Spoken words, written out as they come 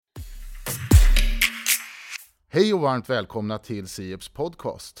Hej och varmt välkomna till Sieps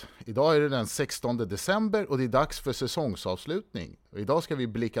podcast. Idag är det den 16 december och det är dags för säsongsavslutning. Och idag ska vi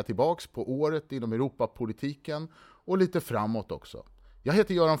blicka tillbaks på året inom Europapolitiken och lite framåt också. Jag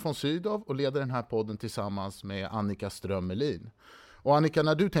heter Göran von Sydow och leder den här podden tillsammans med Annika Strömmelin. Och Annika,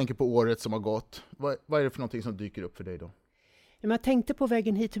 när du tänker på året som har gått, vad är det för någonting som dyker upp för dig då? Jag tänkte på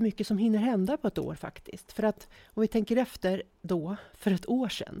vägen hit hur mycket som hinner hända på ett år faktiskt. För att om vi tänker efter då, för ett år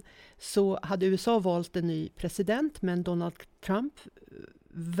sedan, så hade USA valt en ny president, men Donald Trump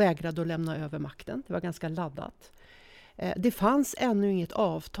vägrade att lämna över makten. Det var ganska laddat. Det fanns ännu inget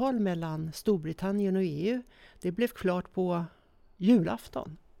avtal mellan Storbritannien och EU. Det blev klart på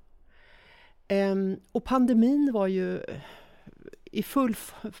julafton. Och pandemin var ju i full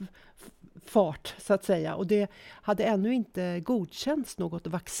fart så att säga, och det hade ännu inte godkänts något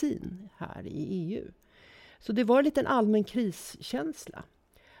vaccin här i EU. Så det var en liten allmän kriskänsla.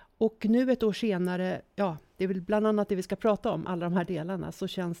 Och nu ett år senare, det är väl bland annat det vi ska prata om, alla de här delarna, så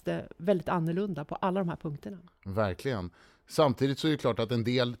känns det väldigt annorlunda på alla de här punkterna. Verkligen. Samtidigt så är det klart att en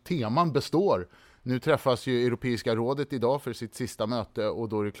del teman består. Nu träffas ju Europeiska rådet idag för sitt sista möte och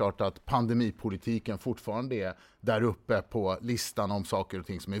då är det klart att pandemipolitiken fortfarande är där uppe på listan om saker och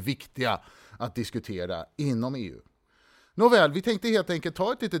ting som är viktiga att diskutera inom EU. Nåväl, vi tänkte helt enkelt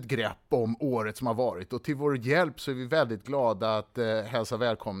ta ett litet grepp om året som har varit och till vår hjälp så är vi väldigt glada att hälsa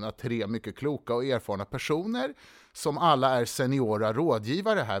välkomna 3 mycket kloka och erfarna personer som alla är seniora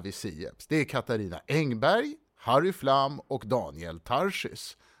rådgivare här vid Sieps. Det är Katarina Engberg, Harry Flam och Daniel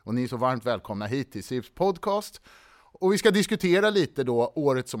Tarschys. Och ni är så varmt välkomna hit till Sieps podcast. Och vi ska diskutera lite då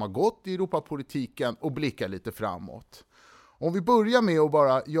året som har gått i Europapolitiken och blicka lite framåt. Om vi börjar med att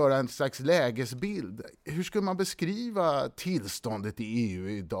bara göra en slags lägesbild. Hur skulle man beskriva tillståndet i EU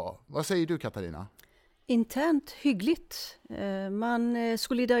idag? Vad säger du, Katarina? Internt hyggligt.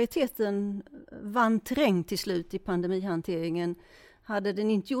 Solidariteten vann terräng till slut i pandemihanteringen. Hade den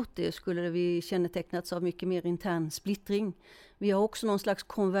inte gjort det skulle vi kännetecknats av mycket mer intern splittring. Vi har också någon slags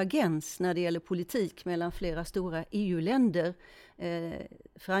konvergens när det gäller politik mellan flera stora EU-länder.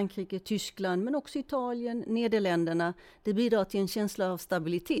 Frankrike, Tyskland men också Italien, Nederländerna. Det bidrar till en känsla av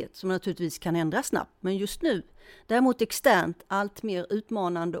stabilitet som naturligtvis kan ändras snabbt. Men just nu, däremot externt, allt mer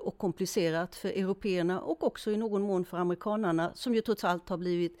utmanande och komplicerat för européerna och också i någon mån för amerikanerna som ju trots allt har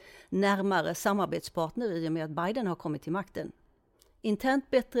blivit närmare samarbetspartner i och med att Biden har kommit till makten. Internt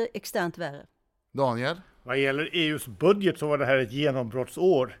bättre, externt värre. Daniel? Vad gäller EUs budget så var det här ett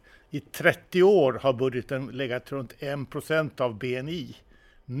genombrottsår. I 30 år har budgeten legat runt 1% av BNI.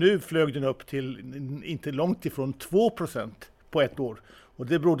 Nu flög den upp till inte långt ifrån 2% på ett år. Och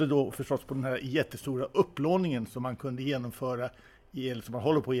det berodde då förstås på den här jättestora upplåningen som man kunde genomföra, eller som man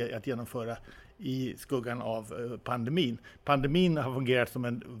håller på att genomföra i skuggan av pandemin. Pandemin har fungerat som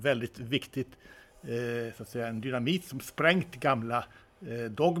en väldigt viktigt så att säga, en dynamit som sprängt gamla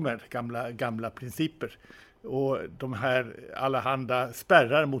dogmer, gamla principer. Och de här allehanda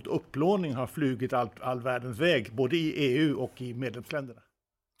spärrar mot upplåning har flugit all världens väg, både i EU och i medlemsländerna.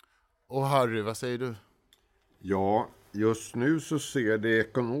 Och Harry, vad säger du? Ja, just nu så ser det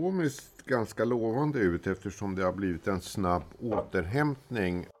ekonomiskt ganska lovande ut eftersom det har blivit en snabb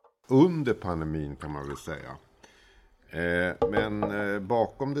återhämtning under pandemin kan man väl säga. Men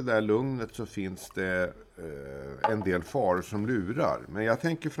bakom det där lugnet så finns det en del faror som lurar. Men jag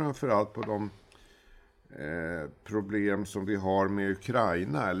tänker framförallt på de problem som vi har med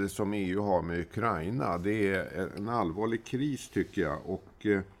Ukraina eller som EU har med Ukraina. Det är en allvarlig kris tycker jag och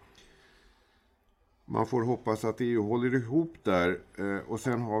man får hoppas att EU håller ihop där. Och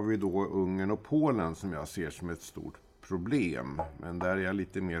sen har vi då Ungern och Polen som jag ser som ett stort problem. Men där är jag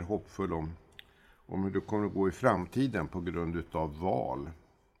lite mer hoppfull om hur det kommer att gå i framtiden på grund av val.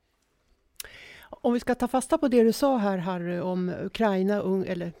 Om vi ska ta fasta på det du sa här Harry om Ukraina,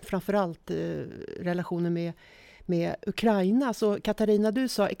 eller framförallt relationen med Ukraina. Så Katarina, du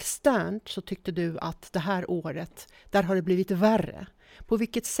sa externt så tyckte du att det här året, där har det blivit värre. På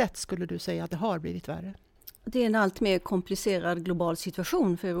vilket sätt skulle du säga att det har blivit värre? Det är en allt mer komplicerad global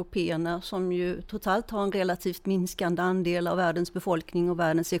situation för européerna som ju totalt har en relativt minskande andel av världens befolkning och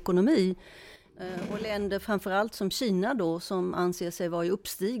världens ekonomi. Och länder framförallt som Kina då som anser sig vara i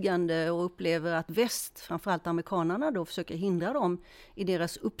uppstigande och upplever att väst, framförallt amerikanerna då försöker hindra dem i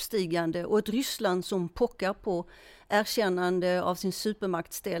deras uppstigande och ett Ryssland som pockar på erkännande av sin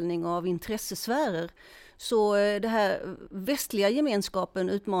supermaktställning och av intressesfärer. Så det här västliga gemenskapen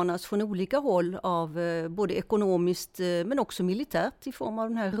utmanas från olika håll av både ekonomiskt men också militärt i form av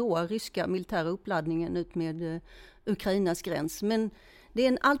den här råa ryska militära uppladdningen ut med Ukrainas gräns. Men Det är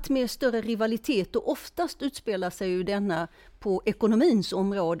en allt mer större rivalitet och oftast utspelar sig ju denna på ekonomins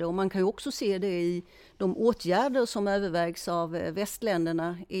område, och man kan ju också se det i de åtgärder som övervägs av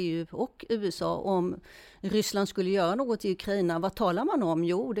västländerna, EU och USA om Ryssland skulle göra något i Ukraina. Vad talar man om?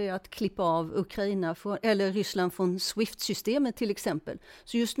 Jo, det är att klippa av Ryssland från SWIFT-systemet till exempel.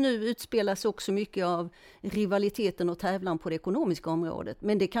 Så just nu utspelas också mycket av rivaliteten och tävlan på det ekonomiska området,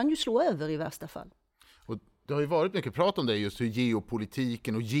 men det kan ju slå över i värsta fall. Och det har ju varit mycket prat om det, just hur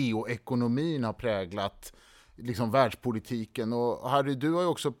geopolitiken och geoekonomin har präglat liksom världspolitiken. Och Harry, du har ju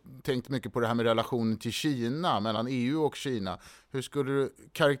också tänkt mycket på det här med relationen till Kina, mellan EU och Kina. Hur skulle du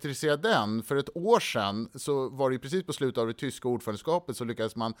karaktärisera den? För ett år sedan så var det precis på slutet av det tyska ordförandeskapet så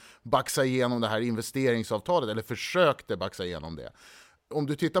lyckades man baxa igenom det här investeringsavtalet, eller försökte baxa igenom det. Om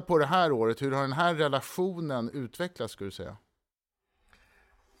du tittar på det här året, hur har den här relationen utvecklats, skulle du säga?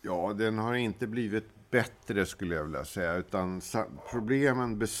 Ja, den har inte blivit bättre skulle jag vilja säga, utan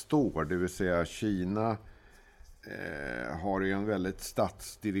problemen består, det vill säga Kina har ju en väldigt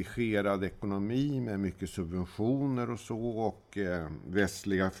statsdirigerad ekonomi med mycket subventioner och så, och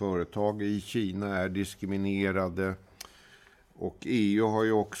västliga företag i Kina är diskriminerade, och EU har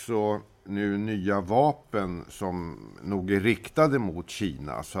ju också nu nya vapen som nog är riktade mot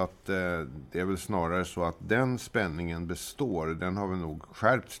Kina, så att det är väl snarare så att den spänningen består, den har väl nog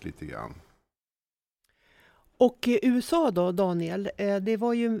skärpts lite grann. Och USA då, Daniel, det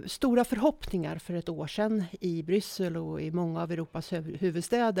var ju stora förhoppningar för ett år sedan i Bryssel och i många av Europas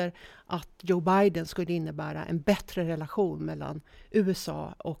huvudstäder att Joe Biden skulle innebära en bättre relation mellan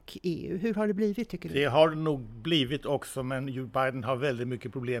USA och EU. Hur har det blivit, tycker du? Det har det nog blivit också, men Joe Biden har väldigt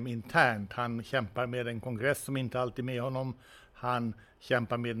mycket problem internt. Han kämpar med en kongress som inte alltid är med honom. Han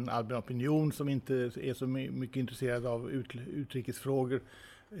kämpar med en allmän opinion som inte är så mycket intresserad av utrikesfrågor.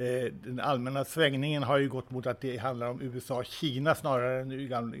 Den allmänna svängningen har ju gått mot att det handlar om USA och Kina snarare än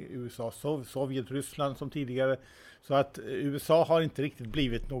USA, Sovjet, Ryssland som tidigare. Så att USA har inte riktigt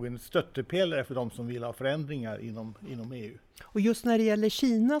blivit någon stöttepelare för de som vill ha förändringar inom EU. Och just när det gäller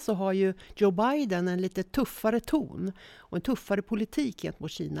Kina så har ju Joe Biden en lite tuffare ton och en tuffare politik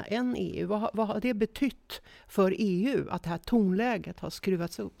gentemot Kina än EU. Vad har det betytt för EU att det här tonläget har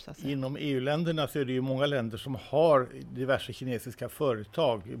skruvats upp? Så att säga? Inom EU-länderna så är det ju många länder som har diverse kinesiska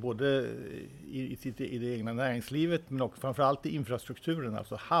företag, både i det egna näringslivet men också framförallt i infrastrukturen,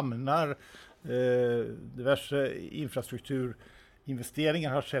 alltså hamnar, diverse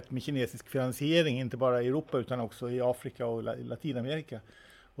infrastrukturinvesteringar har skett med kinesisk finansiering, inte bara i Europa utan också i Afrika och Latinamerika.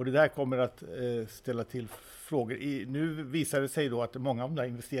 Och det där kommer att ställa till frågor. Nu visar det sig då att många av de där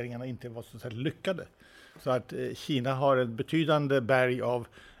investeringarna inte var så lyckade. Så att Kina har ett betydande berg av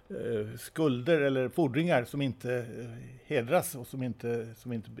skulder eller fordringar som inte hedras och som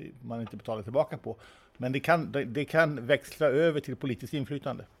man inte betalar tillbaka på. Men det kan växla över till politiskt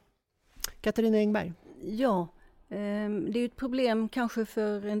inflytande. Katarina Engberg. Ja, det är ett problem kanske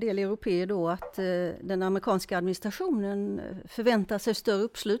för en del européer då att den amerikanska administrationen förväntar sig större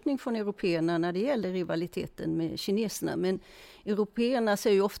uppslutning från européerna när det gäller rivaliteten med kineserna. Men européerna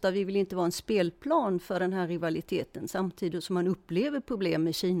säger ju ofta att vi vill inte vara en spelplan för den här rivaliteten, samtidigt som man upplever problem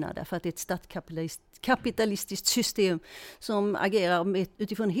med Kina därför att det är ett statskapitalistiskt system som agerar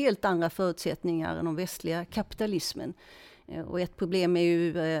utifrån helt andra förutsättningar än den västliga kapitalismen. Och ett problem är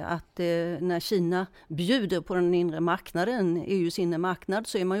ju att när Kina bjuder på den inre marknaden, EUs inre marknad,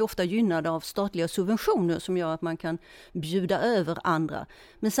 så är man ju ofta gynnad av statliga subventioner som gör att man kan bjuda över andra.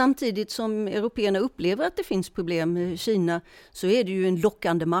 Men samtidigt som européerna upplever att det finns problem med Kina så är det ju en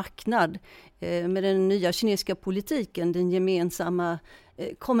lockande marknad. Med den nya kinesiska politiken, den gemensamma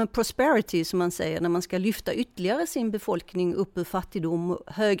common prosperity som man säger, när man ska lyfta ytterligare sin befolkning upp ur fattigdom och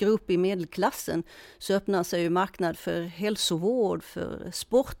högre upp i medelklassen, så öppnar sig ju marknad för hälsovård, för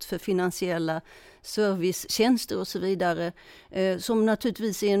sport, för finansiella servicetjänster och så vidare, som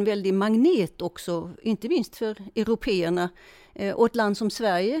naturligtvis är en väldig magnet också, inte minst för européerna. Och ett land som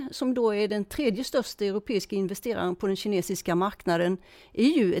Sverige, som då är den tredje största europeiska investeraren på den kinesiska marknaden,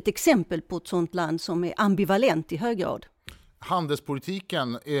 är ju ett exempel på ett sådant land som är ambivalent i hög grad.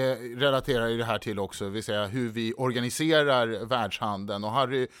 Handelspolitiken relaterar ju det här till också, vill säga hur vi organiserar världshandeln. Och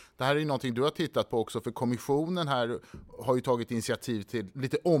Harry, det här är ju någonting du har tittat på också, för kommissionen här har ju tagit initiativ till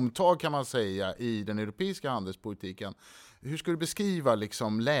lite omtag kan man säga i den europeiska handelspolitiken. Hur ska du beskriva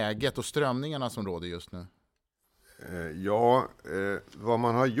liksom läget och strömningarna som råder just nu? Ja, vad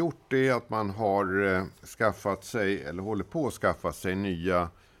man har gjort är att man har skaffat sig, eller håller på att skaffa sig nya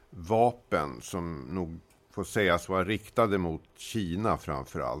vapen som nog får sägas vara riktade mot Kina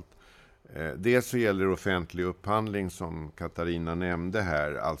framför allt. Dels så gäller det offentlig upphandling som Katarina nämnde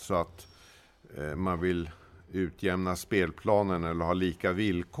här, alltså att man vill utjämna spelplanen eller ha lika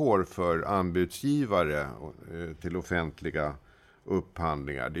villkor för anbudsgivare till offentliga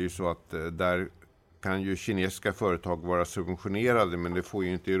upphandlingar. Det är ju så att där kan ju kinesiska företag vara subventionerade, men det får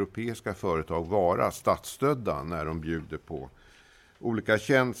ju inte europeiska företag vara statsstödda när de bjuder på olika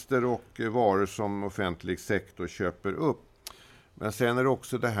tjänster och varor som offentlig sektor köper upp. Men sen är det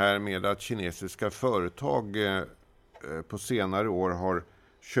också det här med att kinesiska företag på senare år har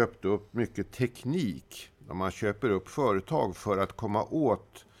köpt upp mycket teknik. Man köper upp företag för att komma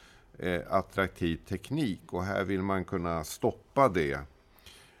åt attraktiv teknik, och här vill man kunna stoppa det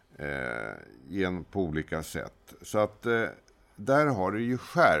på olika sätt. Så att där har det ju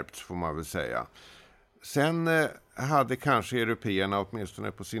skärpts, får man väl säga. Sen hade kanske européerna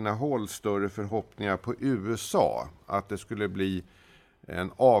åtminstone på sina håll större förhoppningar på USA. Att det skulle bli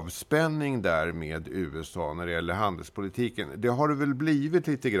en avspänning där med USA när det gäller handelspolitiken. Det har det väl blivit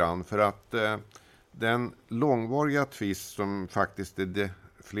lite grann, för att den långvariga tvist som faktiskt är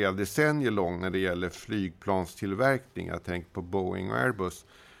flera decennier lång när det gäller flygplanstillverkning, jag tänker på Boeing och Airbus,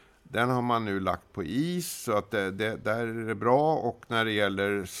 den har man nu lagt på is, så att där är det bra. Och när det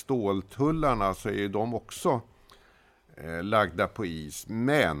gäller ståltullarna så är ju de också lagda på is.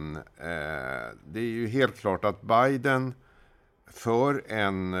 Men det är ju helt klart att Biden för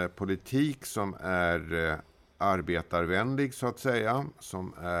en politik som är arbetarvänlig, så att säga,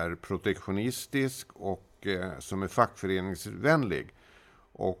 som är protektionistisk och som är fackföreningsvänlig.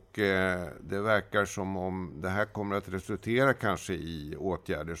 Och det verkar som om det här kommer att resultera kanske i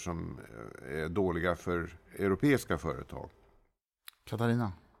åtgärder som är dåliga för europeiska företag.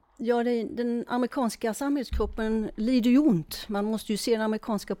 Katarina? Ja, den amerikanska samhällskroppen lider ju ont. Man måste ju se den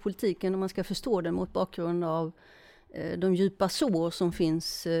amerikanska politiken om man ska förstå den mot bakgrund av de djupa sår som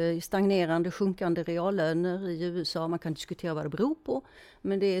finns i stagnerande, sjunkande reallöner i USA. Man kan diskutera vad det beror på,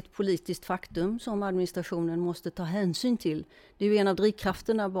 men det är ett politiskt faktum som administrationen måste ta hänsyn till. Det är ju en av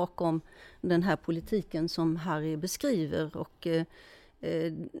drivkrafterna bakom den här politiken som Harry beskriver, och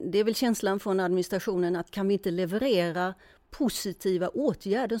det är väl känslan från administrationen att kan vi inte leverera positiva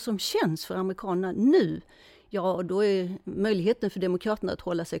åtgärder som känns för amerikanerna nu, ja, då är möjligheten för demokraterna att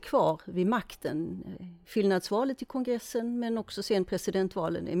hålla sig kvar vid makten. Fyllnadsvalet i kongressen, men också sen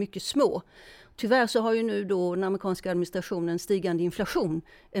presidentvalen, är mycket små. Tyvärr så har ju nu då den amerikanska administrationen stigande inflation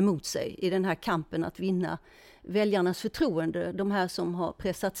emot sig i den här kampen att vinna väljarnas förtroende. De här som har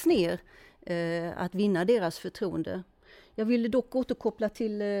pressats ner, att vinna deras förtroende. Jag ville dock återkoppla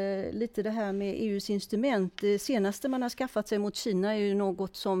till lite det här med EUs instrument. Det senaste man har skaffat sig mot Kina är ju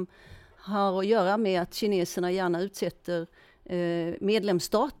något som har att göra med att kineserna gärna utsätter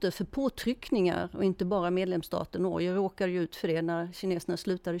medlemsstater för påtryckningar, och inte bara medlemsstater. Norge råkade ju ut för det när kineserna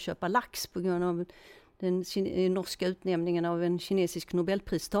slutade köpa lax på grund av den norska utnämningen av en kinesisk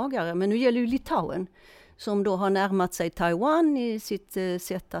nobelpristagare. Men nu gäller ju Litauen, som då har närmat sig Taiwan i sitt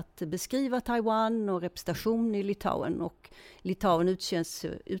sätt att beskriva Taiwan och representation i Litauen. Och Litauen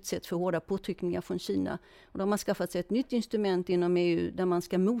utsätts för hårda påtryckningar från Kina. Och då har man skaffat sig ett nytt instrument inom EU där man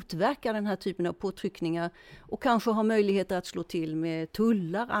ska motverka den här typen av påtryckningar och kanske ha möjligheter att slå till med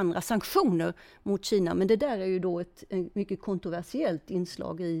tullar, andra sanktioner mot Kina. Men det där är ju då ett mycket kontroversiellt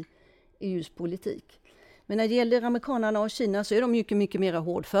inslag i EUs politik. Men när det gäller amerikanerna och Kina så är de mycket mer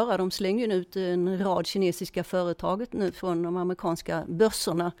hårdföra. De slänger ju ut en rad kinesiska företag nu från de amerikanska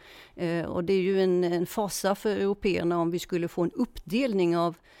börserna. Och det är ju en fasa för européerna om vi skulle få en uppdelning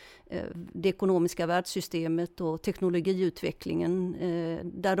av det ekonomiska världssystemet och teknologiutvecklingen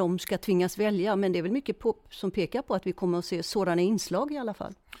där de ska tvingas välja. Men det är väl mycket som pekar på att vi kommer att se sådana inslag i alla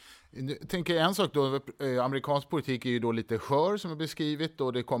fall. Jag tänker en sak då, amerikansk politik är ju då lite skör som är beskrivit,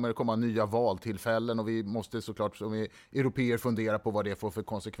 och det kommer komma nya valtillfällen och vi måste såklart som européer fundera på vad det får för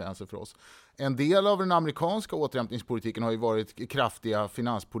konsekvenser för oss. En del av den amerikanska återhämtningspolitiken har ju varit kraftiga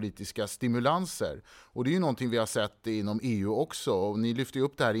finanspolitiska stimulanser, och det är ju någonting vi har sett inom EU också, och ni lyfter ju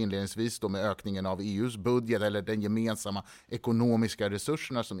upp det här inledningsvis då med ökningen av EUs budget eller den gemensamma ekonomiska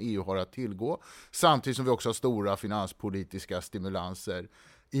resurserna som EU har att tillgå, samtidigt som vi också har stora finanspolitiska stimulanser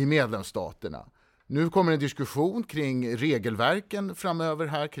i medlemsstaterna. Nu kommer en diskussion kring regelverken framöver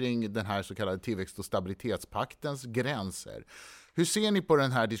här, kring den här så kallade tillväxt- och stabilitetspaktens gränser. Hur ser ni på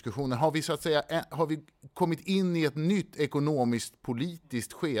den här diskussionen? Har vi kommit in i ett nytt ekonomiskt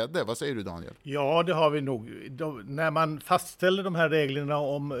politiskt skede? Vad säger du, Daniel? Ja, det har vi nog. När man fastställer de här reglerna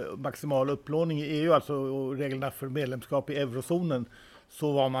om maximal upplåning i EU, alltså reglerna för medlemskap i eurozonen,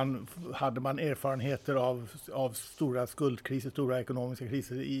 så hade man erfarenheter av stora skuldkriser, stora ekonomiska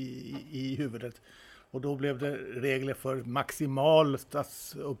kriser i huvudet. Och då blev det regler för maximal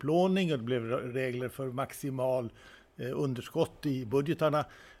statsupplåning och det blev regler för maximal underskott i budgetarna.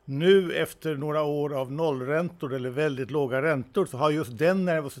 Nu efter några år av nollräntor eller väldigt låga räntor så har just den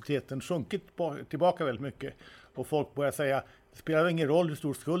nervositeten sjunkit tillbaka väldigt mycket. Och folk börjar säga, det spelar ingen roll hur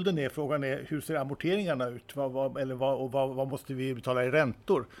stor skulden är, frågan är hur ser amorteringarna ut vad måste vi betala i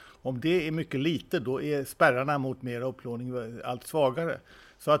räntor. Om det är mycket lite, då är spärrarna mot mer upplåning allt svagare.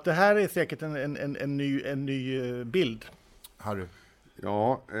 Så att det här är säkert en ny bild. Harry?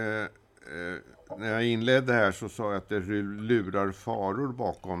 Ja, när jag inledde här så sa jag att det lurar faror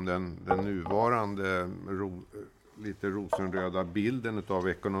bakom den nuvarande lite rosenröda bilden av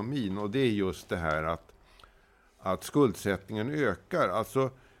ekonomin. Och det är just det här att skuldsättningen ökar. Alltså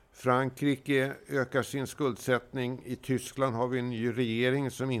Frankrike ökar sin skuldsättning. I Tyskland har vi en ny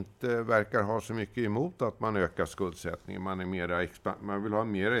regering som inte verkar ha så mycket emot att man ökar skuldsättningen. Man vill ha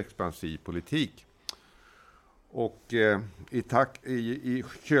en mer expansiv politik. Och i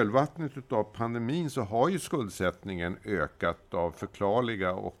kölvattnet av pandemin så har ju skuldsättningen ökat av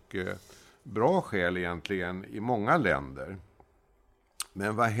förklarliga och bra skäl egentligen i många länder.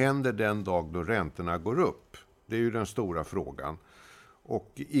 Men vad händer den dag då räntorna går upp? Det är ju den stora frågan.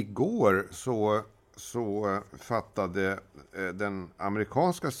 Och igår så fattade den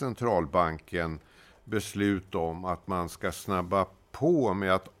amerikanska centralbanken beslut om att man ska snabba på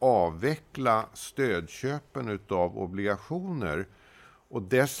med att avveckla stödköpen utav obligationer. Och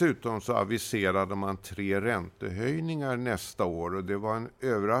dessutom så aviserade man 3 räntehöjningar nästa år. Och det var en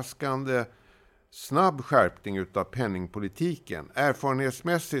överraskande snabb skärpning utav penningpolitiken.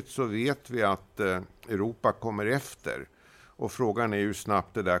 Erfarenhetsmässigt så vet vi att Europa kommer efter. Och frågan är hur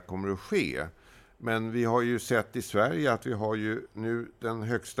snabbt det där kommer att ske. Men vi har ju sett i Sverige att vi har ju nu den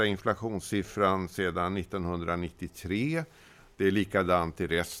högsta inflationssiffran sedan 1993. Det är likadant i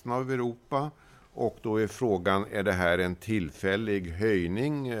resten av Europa. Och då är frågan, är det här en tillfällig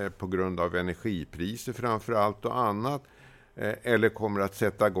höjning på grund av energipriser framför allt och annat? Eller kommer att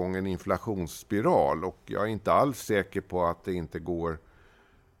sätta igång en inflationsspiral? Och jag är inte alls säker på att det inte går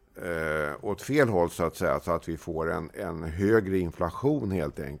åt fel håll så att säga, så att vi får en högre inflation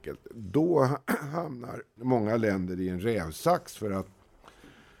helt enkelt. Då hamnar många länder i en rävsax för att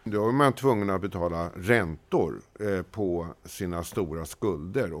då är man tvungen att betala räntor på sina stora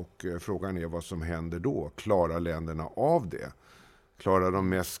skulder och frågan är vad som händer då. Klarar länderna av det? Klarar de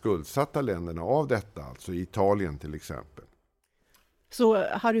mest skuldsatta länderna av detta? Alltså Italien till exempel. Så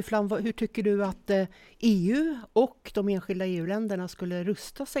Harry Flam, hur tycker du att EU och de enskilda EU-länderna skulle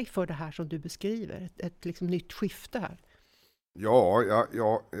rusta sig för det här som du beskriver? Ett liksom nytt skifte här. Ja,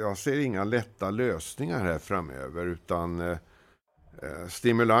 jag ser inga lätta lösningar här framöver utan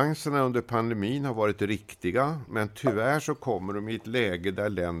stimulanserna under pandemin har varit riktiga, men tyvärr så kommer de i ett läge där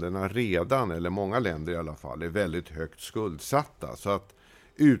länderna redan, eller många länder i alla fall, är väldigt högt skuldsatta. Så att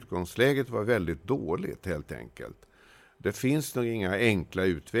utgångsläget var väldigt dåligt helt enkelt. Det finns nog inga enkla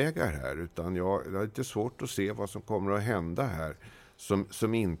utvägar här utan jag har lite svårt att se vad som kommer att hända här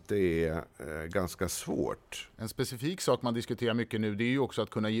som inte är ganska svårt. En specifik sak man diskuterar mycket nu det är ju också att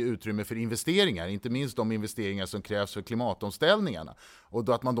kunna ge utrymme för investeringar, inte minst de investeringar som krävs för klimatomställningarna. Och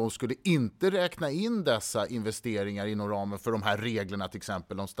då att man då skulle inte räkna in dessa investeringar inom ramen för de här reglerna till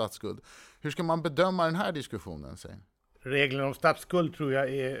exempel om statsskuld. Hur ska man bedöma den här diskussionen? Reglerna om statsskuld tror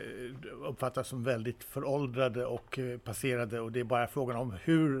jag uppfattas som väldigt föråldrade och passerade och det är bara frågan om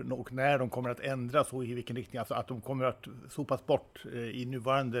hur och när de kommer att ändras och i vilken riktning. Alltså att de kommer att sopas bort i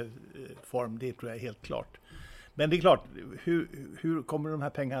nuvarande form, det tror jag är helt klart. Men det är klart, hur kommer de här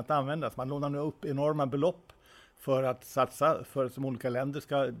pengarna att användas? Man lånar nu upp enorma belopp för att satsa, som olika länder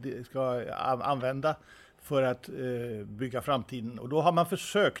ska använda för att bygga framtiden. Och då har man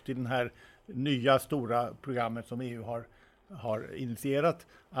försökt i den här nya stora programmet som EU har initierat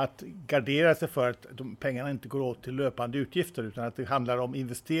att gardera sig för att de pengarna inte går åt till löpande utgifter utan att det handlar om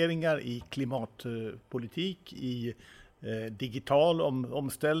investeringar i klimatpolitik, i digital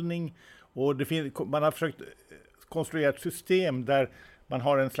omställning och man har försökt konstruera ett system där man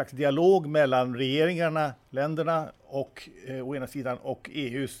har en slags dialog mellan regeringarna, länderna och å ena sidan och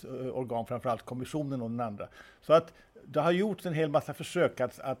EUs organ, framförallt kommissionen och den andra. Så att det har gjorts en hel massa försök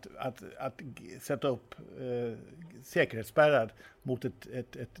att sätta upp säkerhetsspärrar mot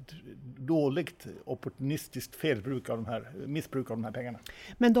ett dåligt opportunistiskt missbruk av de här pengarna.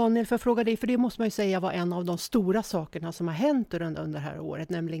 Men Daniel, för att fråga dig, för det måste man ju säga var en av de stora sakerna som har hänt under det här året,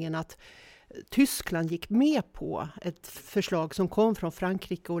 nämligen att Tyskland gick med på ett förslag som kom från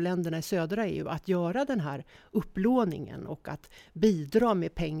Frankrike och länderna i södra EU att göra den här upplåningen och att bidra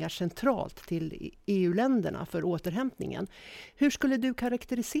med pengar centralt till EU-länderna för återhämtningen. Hur skulle du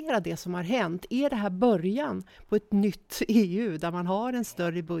karaktärisera det som har hänt? Är det här början på ett nytt EU där man har en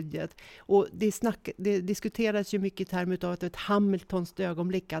större budget? Och det diskuteras ju mycket i termer av ett Hamiltons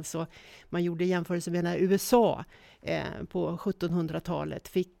ögonblick, alltså man gjorde jämförelse med när USA på 1700-talet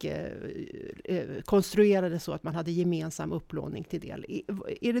fick konstruerade så att man hade gemensam upplåning till del.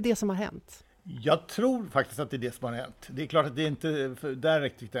 Är det som har hänt? Jag tror faktiskt att det är det som har hänt. Det är klart att det inte är där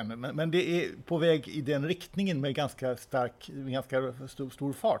riktigt ännu, men det är på väg i den riktningen med ganska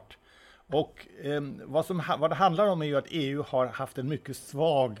stor fart. Och vad det handlar om är ju att EU har haft en mycket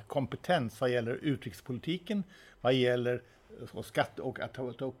svag kompetens vad gäller utrikespolitiken, vad gäller skatt och att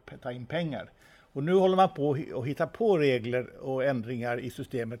ta in pengar. Och nu håller man på att hitta på regler och ändringar i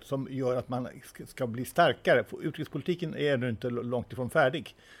systemet som gör att man ska bli starkare. Utrikespolitiken är ännu inte långt ifrån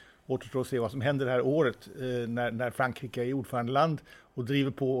färdig. Återstår att se vad som händer det här året när Frankrike är ordförandeland och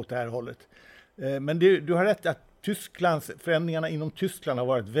driver på åt det här hållet. Men du har rätt att förändringarna inom Tyskland har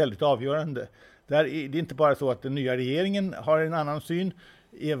varit väldigt avgörande. Det är inte bara så att den nya regeringen har en annan syn.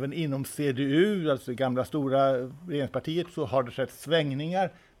 Även inom CDU, alltså det gamla stora regeringspartiet, så har det skett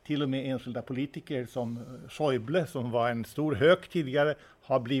svängningar. Till och med enskilda politiker som Schäuble, som var en stor hök tidigare,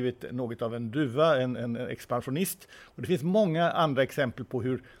 har blivit något av en duva, en expansionist. Och det finns många andra exempel på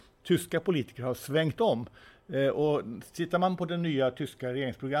hur tyska politiker har svängt om. Och tittar man på det nya tyska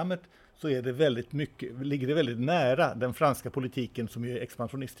regeringsprogrammet så är det ligger det väldigt nära den franska politiken som är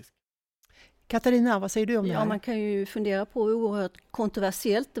expansionistisk. Katarina, vad säger du om det här? Ja, man kan ju fundera på hur oerhört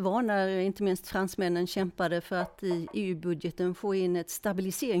kontroversiellt det var när inte minst fransmännen kämpade för att i EU-budgeten få in ett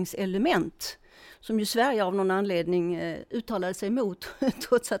stabiliseringselement som ju Sverige av någon anledning uttalade sig emot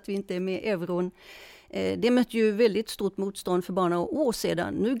trots att vi inte är med i euron. Det mötte ju väldigt stort motstånd för bara några år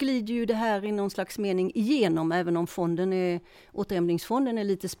sedan. Nu glider ju det här i någon slags mening igenom, även om återhämtningsfonden är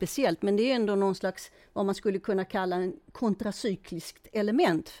lite speciellt. Men det är ändå någon slags, vad man skulle kunna kalla en kontracykliskt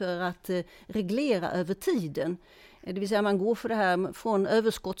element för att reglera över tiden. Det vill säga man går för det här från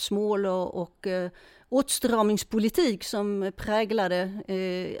överskottsmål och åtstramningspolitik som präglade,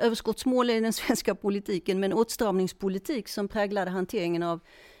 överskottsmål i den svenska politiken, men åtstramningspolitik som präglade hanteringen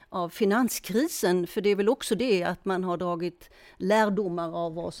av finanskrisen, för det är väl också det att man har dragit lärdomar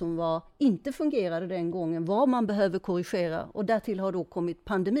av vad som inte fungerade den gången, vad man behöver korrigera, och därtill har då kommit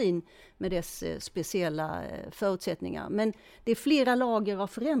pandemin med dess speciella förutsättningar. Men det är flera lager av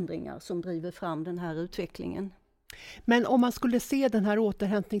förändringar som driver fram den här utvecklingen. Men om man skulle se den här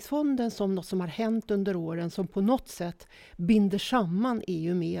återhämtningsfonden som något som har hänt under åren som på något sätt binder samman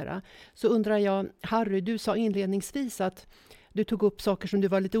EU mera, så undrar jag, Harry, du sa inledningsvis att du tog upp saker som du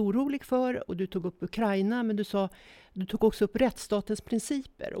var lite orolig för och du tog upp Ukraina, men du tog också upp rättsstatens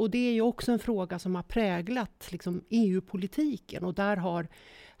principer. Och det är ju också en fråga som har präglat liksom EU-politiken, och där har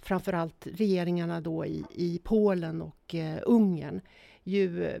framförallt regeringarna då i Polen och Ungern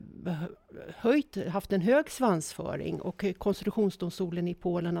ju haft en hög svansföring, och konstitutionsdomstolen i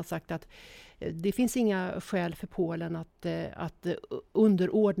Polen har sagt att det finns inga skäl för Polen att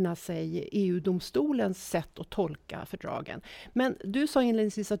underordna sig EU-domstolens sätt att tolka fördragen. Men du sa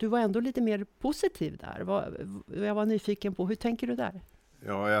inledningsvis att du var ändå lite mer positiv där. Jag var nyfiken på, hur tänker du där?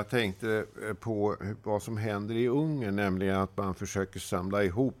 Ja, jag tänkte på vad som händer i Ungern, nämligen att man försöker samla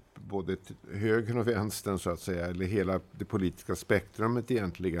ihop både högern och vänstern så att säga, eller hela det politiska spektrumet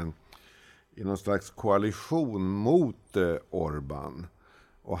egentligen, i någon slags koalition mot Orbán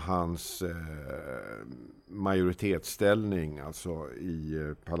och hans majoritetsställning alltså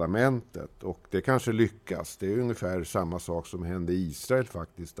i parlamentet. Och det kanske lyckas. Det är ungefär samma sak som hände i Israel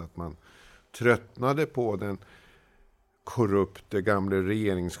faktiskt, att man tröttnade på den korrupte gamle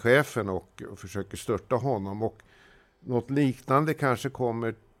regeringschefen och försöker störta honom. Och något liknande kanske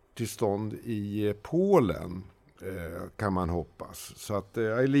kommer till stånd i Polen, kan man hoppas. Så att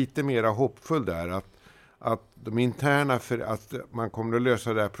jag är lite mer hoppfull där att de interna, för att man kommer att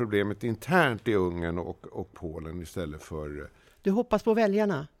lösa det här problemet internt i Ungern och Polen istället för... Du hoppas på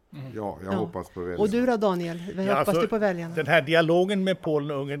väljarna? Ja, jag hoppas på väljarna. Och du då, Daniel? Hoppas du på väljarna? Den här dialogen med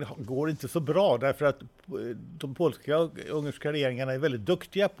Polen och Ungern går inte så bra, därför att de polska och ungerska regeringarna är väldigt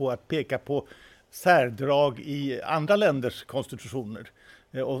duktiga på att peka på särdrag i andra länders konstitutioner.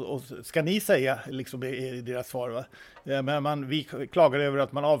 Och ska ni säga, liksom är deras svar, va? Men vi klagar över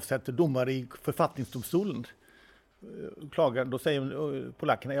att man avsätter domare i författningsdomstolen. Då säger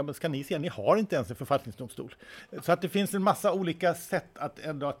polackerna, ja men ska ni säga, ni har inte ens en författningsdomstol. Så att det finns en massa olika sätt att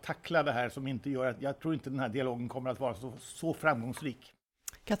ändå tackla det här som inte gör att, jag tror inte den här dialogen kommer att vara så framgångsrik.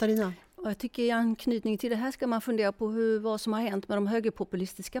 Katarina? Jag tycker i anknytning till det här ska man fundera på vad som har hänt med de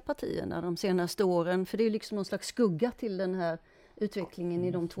högerpopulistiska partierna de senaste åren. För det är liksom någon slags skugga till den här utvecklingen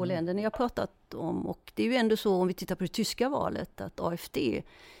i de två länderna jag pratat om. Och det är ju ändå så, om vi tittar på det tyska valet, att AfD,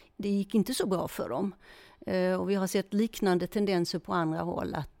 det gick inte så bra för dem. Och vi har sett liknande tendenser på andra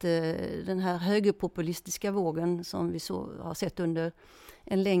håll, att den här högerpopulistiska vågen som vi har sett under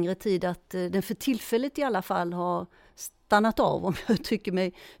en längre tid, att den för tillfället i alla fall har stannat av, om jag uttrycker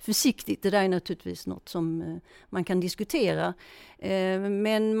mig försiktigt. Det där är naturligtvis något som man kan diskutera.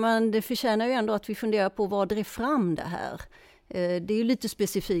 Men det förtjänar ju ändå att vi funderar på vad drev fram det här. Det är ju lite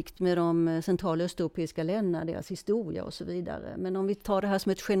specifikt med de central- och östeuropeiska länderna, deras historia och så vidare. Men om vi tar det här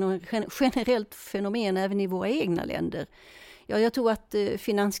som ett generellt fenomen även i våra egna länder. Ja, jag tror att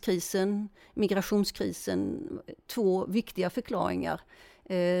finanskrisen, migrationskrisen, två viktiga förklaringar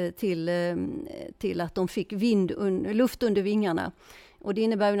till att de fick luft under vingarna. Och det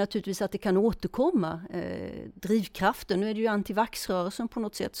innebär ju naturligtvis att det kan återkomma. Drivkraften, nu är det ju antivaxrörelsen på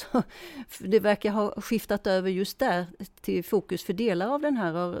något sätt. Så det verkar ha skiftat över just där till fokus för delar av den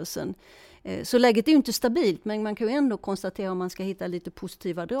här rörelsen. Så läget är ju inte stabilt, men man kan ju ändå konstatera, om man ska hitta lite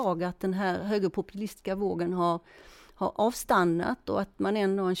positiva drag, att den här högerpopulistiska vågen har avstannat och att man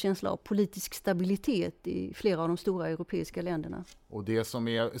ändå har en känsla av politisk stabilitet i flera av de stora europeiska länderna. Och det som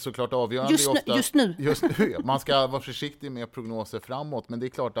är såklart avgörande just nu. Man ska vara försiktig med prognoser framåt, men det är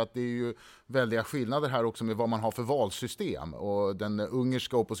klart att det är ju väldiga skillnader här också med vad man har för valsystem. Och den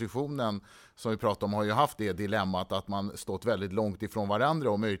ungerska oppositionen som vi pratade om har ju haft det dilemmat att man stått väldigt långt ifrån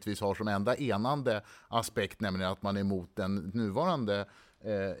varandra och möjligtvis har som enda enande aspekt, nämligen att man är emot den nuvarande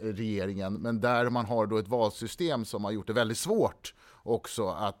regeringen, men där man har då ett valsystem som har gjort det väldigt svårt också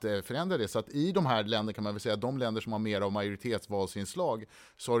att förändra det. Så att i de här länderna, kan man väl säga, de länder som har mer av majoritetsvalsinslag,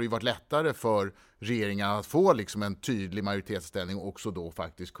 så har det ju varit lättare för regeringen att få liksom en tydlig majoritetsställning och också då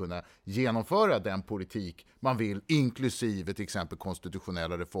faktiskt kunna genomföra den politik man vill, inklusive till exempel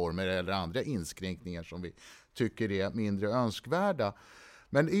konstitutionella reformer eller andra inskränkningar som vi tycker är mindre önskvärda.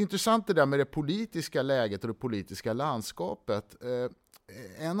 Men det är intressant det där med det politiska läget och det politiska landskapet.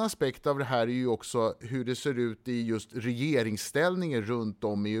 En aspekt av det här är ju också hur det ser ut i just regeringsställningen runt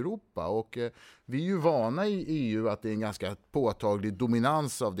om i Europa. Och vi är ju vana i EU att det är en ganska påtaglig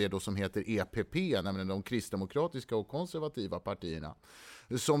dominans av det då som heter EPP, nämligen de kristdemokratiska och konservativa partierna.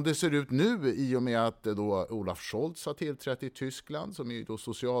 Som det ser ut nu, i och med att då Olaf Scholz har tillträtt i Tyskland, som är då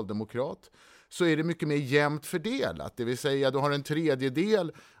socialdemokrat, så är det mycket mer jämnt fördelat. Det vill säga, du har en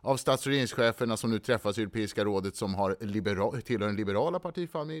tredjedel av stats- och regeringscheferna som nu träffas i Europeiska rådet som tillhör den liberala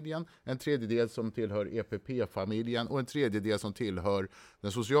partifamiljen, en tredjedel som tillhör EPP-familjen och en tredjedel som tillhör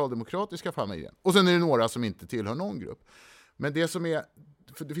den socialdemokratiska familjen. Och sen är det några som inte tillhör någon grupp. Men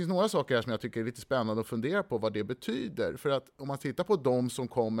det finns några saker här som jag tycker är lite spännande att fundera på vad det betyder. För att om man tittar på de som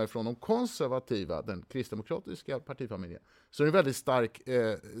kommer från de konservativa, den kristdemokratiska partifamiljen, så är det väldigt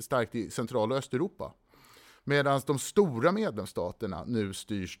starkt i Central- och Östeuropa. Medan de stora medlemsstaterna nu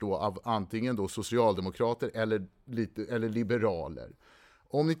styrs då av antingen då socialdemokrater eller liberaler.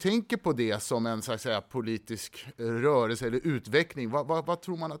 Om ni tänker på det som en så att säga, politisk rörelse eller utveckling, vad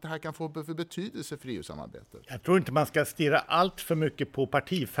tror man att det här kan få för betydelse för EU-samarbetet? Jag tror inte man ska stirra allt för mycket på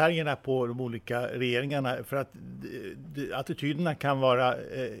partifärgerna på de olika regeringarna, för att attityderna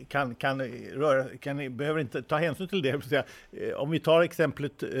behöver inte ta hänsyn till det. Om vi tar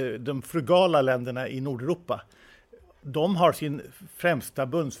exemplet de frugala länderna i Nordeuropa. De har sin främsta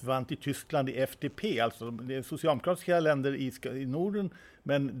bundsförvant i Tyskland i FDP, alltså det är socialdemokratiska länder i Norden,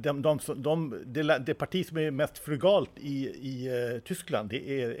 men det parti som är mest frugalt i Tyskland,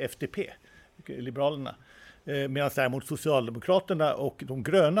 det är FDP, Liberalerna. Medan däremot Socialdemokraterna och de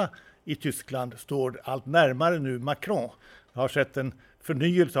gröna i Tyskland står allt närmare nu Macron. Jag har sett en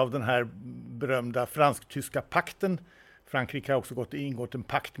förnyelse av den här berömda fransk-tyska pakten. Frankrike har också ingått en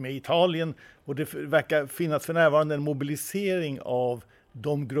pakt med Italien, och det verkar finnas för närvarande en mobilisering av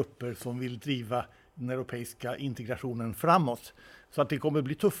de grupper som vill driva den europeiska integrationen framåt. Så att det kommer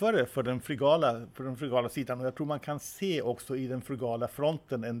bli tuffare för den frugala sidan, och jag tror man kan se också i den frugala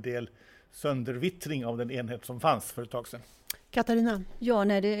fronten en del söndervittring av den enhet som fanns för ett tag sedan. Katarina? Ja,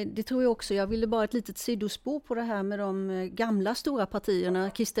 det tror jag också. Jag ville bara ett litet sidospår på det här med de gamla stora partierna,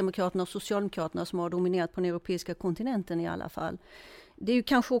 Kristdemokraterna och Socialdemokraterna, som har dominerat på den europeiska kontinenten i alla fall. Det är ju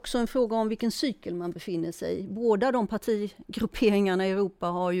kanske också en fråga om vilken cykel man befinner sig i. Båda de partigrupperingarna i Europa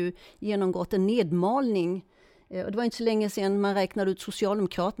har ju genomgått en nedmalning. Det var inte så länge sedan man räknade ut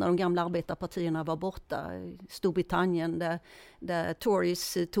Socialdemokraterna, de gamla arbetarpartierna var borta. Storbritannien där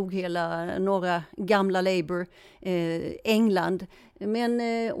Tories tog hela norra gamla Labour, England.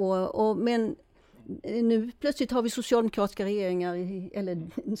 Men nu plötsligt har vi socialdemokratiska regeringar, eller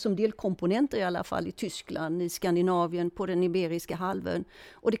som delkomponenter i alla fall, i Tyskland, i Skandinavien, på den iberiska halvön.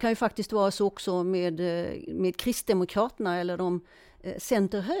 Och det kan ju faktiskt vara så också med Kristdemokraterna eller de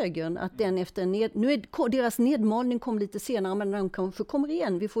centerhögern, att den efter nu är deras nedmalning kom lite senare, men de kanske kommer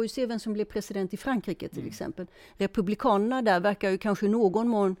igen. Vi får ju se vem som blir president i Frankrike till exempel. Republikanerna där verkar ju kanske i någon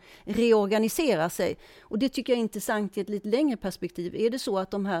mån reorganisera sig, och det tycker jag är intressant i ett lite längre perspektiv. Är det så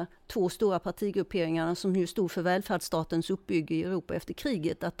att de här två stora partigrupperingarna som nu stod för välfärdsstatens uppbygge i Europa efter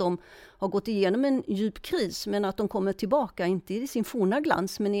kriget, att de har gått igenom en djup kris, men att de kommer tillbaka, inte i sin forna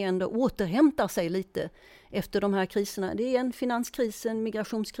glans, men ändå återhämtar sig lite efter de här kriserna? Det är en finanskrisen,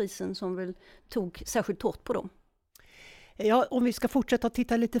 migrationskrisen som väl tog särskilt hårt på dem. Ja, om vi ska fortsätta att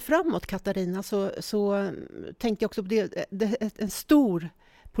titta lite framåt, Katarina, så tänkte jag också på det. En stor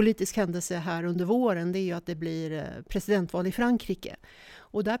politisk händelse här under våren, det är ju att det blir presidentval i Frankrike.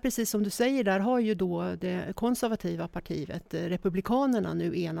 Och där, precis som du säger, där har ju då det konservativa partiet, Republikanerna,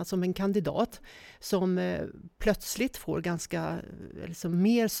 nu enats om en kandidat som plötsligt får ganska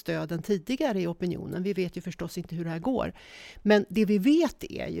mer stöd än tidigare i opinionen. Vi vet ju förstås inte hur det här går. Men det vi vet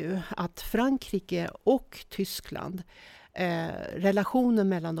är ju att Frankrike och Tyskland, relationen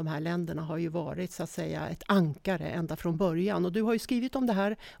mellan de här länderna har ju varit så att säga ett ankare ända från början, och du har ju skrivit om det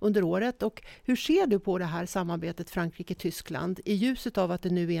här under året. Och hur ser du på det här samarbetet Frankrike-Tyskland i ljuset av att det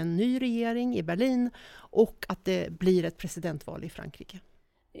nu är en ny regering i Berlin och att det blir ett presidentval i Frankrike?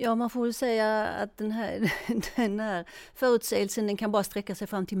 Ja, man får väl säga att den här förutsägelsen, den kan bara sträcka sig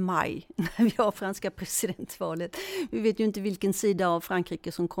fram till maj när vi har franska presidentvalet. Vi vet ju inte vilken sida av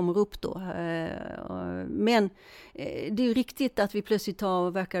Frankrike som kommer upp då. Men det är ju riktigt att vi plötsligt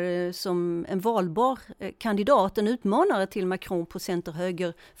verkar som en valbar kandidat, en utmanare till Macron på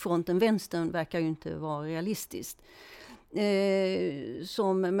center-höger-fronten. Vänstern verkar ju inte vara realistiskt.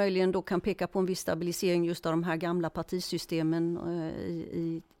 Som möjligen då kan peka på en viss stabilisering just av de här gamla partisystemen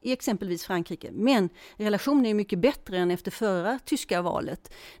i exempelvis Frankrike. Men relationen är mycket bättre än efter förra tyska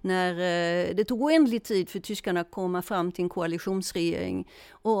valet, när det tog oändlig tid för tyskarna att komma fram till en koalitionsregering,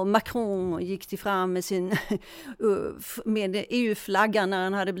 och Macron gick till fram med EU-flaggan när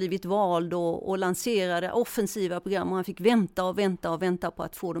han hade blivit vald och lanserade offensiva program, och han fick vänta på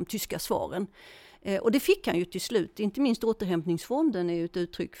att få de tyska svaren. Och det fick han ju till slut. Inte minst återhämtningsfonden är ju ett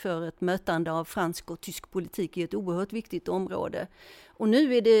uttryck för ett mötande av fransk och tysk politik i ett oerhört viktigt område. Och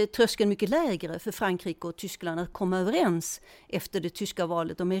nu är det tröskeln mycket lägre för Frankrike och Tyskland att komma överens efter det tyska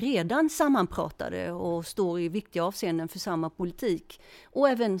valet. De är redan sammanpratade och står i viktiga avseenden för samma politik. Och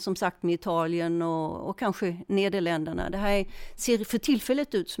även som sagt med Italien och kanske Nederländerna. Det här ser för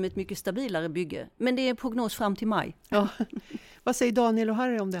tillfället ut som ett mycket stabilare bygge. Men det är prognos fram till maj. Ja. Vad säger Daniel och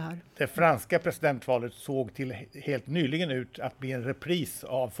Harry om det här? Det franska presidentvalet såg till helt nyligen ut att bli en repris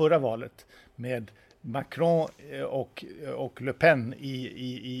av förra valet med Macron och Le Pen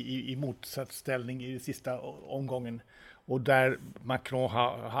i motsatsställning i sista omgången, och där Macron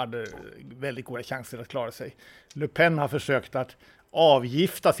hade väldigt goda chanser att klara sig. Le Pen har försökt att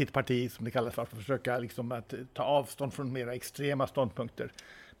avgifta sitt parti, som det kallas, för att försöka att ta avstånd från mera extrema ståndpunkter.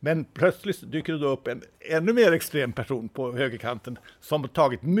 Men plötsligt dyker det då upp en ännu mer extrem person på högerkanten som har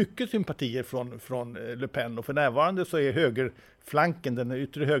tagit mycket sympatier från Le Pen. Och för närvarande så är högerflanken, den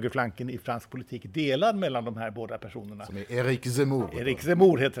yttre högerflanken i fransk politik, delad mellan de här båda personerna. Som är Eric Zemmour. Eric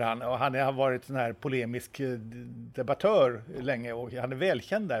Zemmour heter han, och han har varit sån här polemisk debattör länge, och han är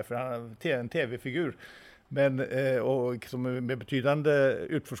välkänd där för han är en tv-figur. Men, och som med betydande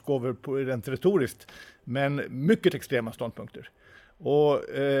utförsgåvor rent retoriskt, men mycket extrema ståndpunkter. Och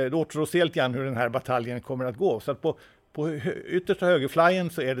det återstår att se lite grann hur den här bataljen kommer att gå. Så att på yttersta högerflyen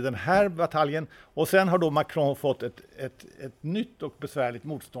så är det den här bataljen. Och sen har då Macron fått ett nytt och besvärligt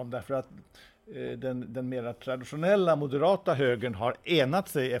motstånd, därför att den mera traditionella moderata högern har enat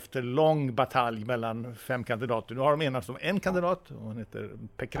sig efter lång batalj mellan 5 kandidater. Nu har de enats om en kandidat, och hon heter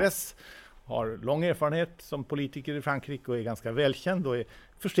Pécresse. Har lång erfarenhet som politiker i Frankrike och är ganska välkänd och är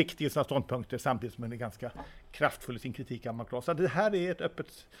försiktig i sina ståndpunkter, samtidigt som han är ganska kraftfull i sin kritik av Macron. Så det här är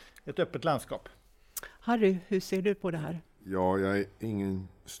ett öppet landskap. Harry, hur ser du på det här? Ja, jag är ingen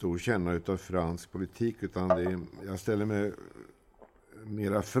stor kännare av fransk politik, utan jag ställer mig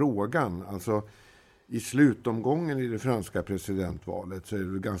mera frågan. Alltså, i slutomgången i det franska presidentvalet så är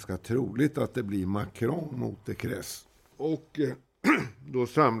det ganska troligt att det blir Macron mot Pécresse. Och då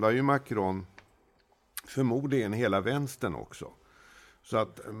samlar ju Macron förmodligen hela vänstern också. Så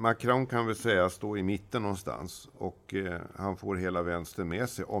att Macron kan väl säga stå i mitten någonstans och han får hela vänstern med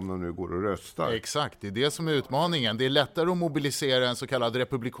sig om de nu går och röstar. Exakt, det är det som är utmaningen. Det är lättare att mobilisera en så kallad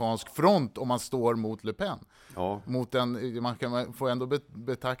republikansk front om man står mot Le Pen. Ja. Man kan få ändå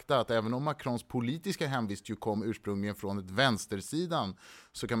betakta att även om Macrons politiska hemvist ju kom ursprungligen från ett vänstersidan,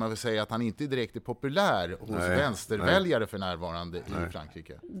 så kan man väl säga att han inte direkt är populär hos vänsterväljare för närvarande i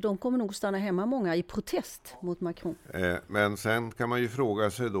Frankrike. De kommer nog stanna hemma många i protest mot Macron. Men sen kan man ju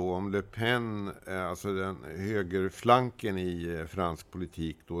fråga sig då om Le Pen, alltså den högerflanken i fransk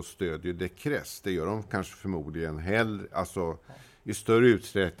politik, då stödjer Decrest. Det gör de kanske förmodligen hellre, alltså i större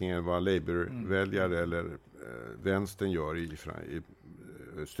utsträckning än vad Labour-väljare eller vänstern gör i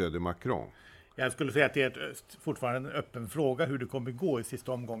stöder Macron. Jag skulle säga att det är fortfarande en öppen fråga hur det kommer gå i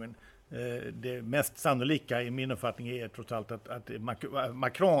sista omgången. Det mest sannolika i min uppfattning är trots allt att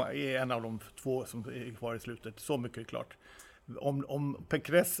Macron är en av de två som är kvar i slutet. Så mycket är klart. Om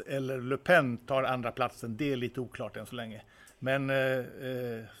Pécresse eller Le Pen tar andra platsen, det är lite oklart än så länge. Men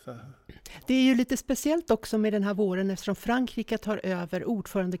det är ju lite speciellt också med den här våren eftersom Frankrike tar över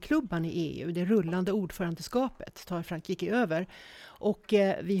ordförandeklubban i EU. Det rullande ordförandeskapet tar Frankrike över. Och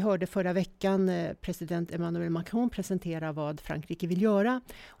vi hörde förra veckan president Emmanuel Macron presentera vad Frankrike vill göra.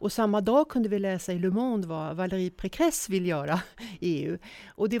 Och samma dag kunde vi läsa i Le Monde vad Valérie Pécresse vill göra i EU.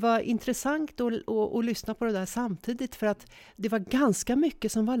 Och det var intressant att lyssna på det där samtidigt, för att det var ganska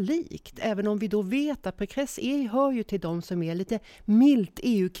mycket som var likt. Även om vi då vet att Pécresse hör ju till de som är lite milt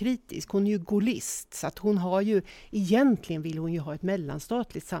EU-kritisk. Hon är ju gaullist, så att hon har ju, egentligen vill hon ju ha ett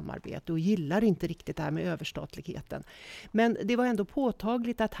mellanstatligt samarbete och gillar inte riktigt det här med överstatligheten. Men det var ändå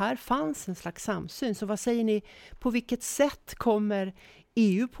påtagligt att här fanns en slags samsyn. Så vad säger ni, på vilket sätt kommer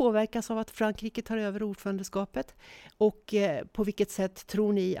EU påverkas av att Frankrike tar över ordförandeskapet? Och på vilket sätt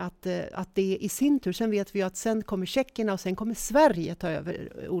tror ni att det i sin tur, sen vet vi att sen kommer tjeckerna och sen kommer Sverige ta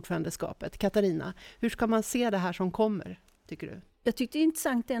över ordförandeskapet. Katarina, hur ska man se det här som kommer, tycker du? Jag tyckte det är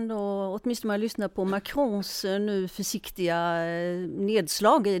intressant ändå, åtminstone när man lyssnar på Macrons nu försiktiga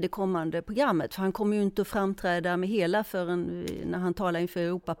nedslag i det kommande programmet. För han kommer ju inte att framträda med hela förrän när han talar inför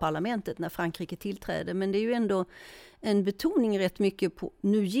Europaparlamentet när Frankrike tillträder. Men det är ju ändå en betoning rätt mycket på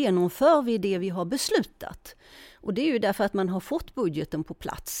nu genomför vi det vi har beslutat. Och det är ju därför att man har fått budgeten på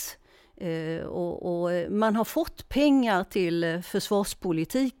plats. Och man har fått pengar till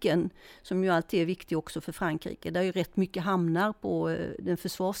försvarspolitiken som ju alltid är viktig också för Frankrike. Där ju rätt mycket hamnar på den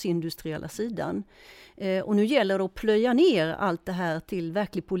försvarsindustriella sidan. Och nu gäller det att plöja ner allt det här till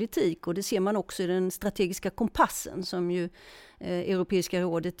verklig politik, och det ser man också i den strategiska kompassen som ju Europeiska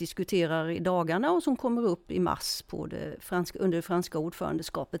rådet diskuterar i dagarna och som kommer upp i mars på under det franska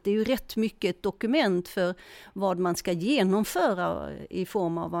ordförandeskapet. Det är ju rätt mycket ett dokument för vad man ska genomföra i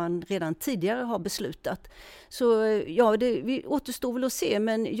form av vad man redan tidigare har beslutat. Så ja, vi återstår väl att se,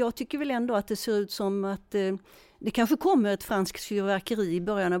 men jag tycker väl ändå att det ser ut som att det kanske kommer ett franskt fyrverkeri i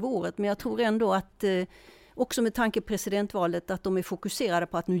början av året, men jag tror ändå att också med tanke på presidentvalet att de är fokuserade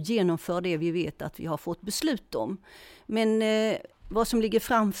på att nu genomföra det vi vet att vi har fått beslut om. Men vad som ligger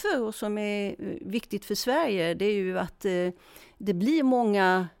framför och som är viktigt för Sverige, det är ju att det blir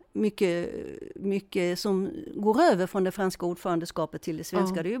mycket som går över från det franska ordförandeskapet till det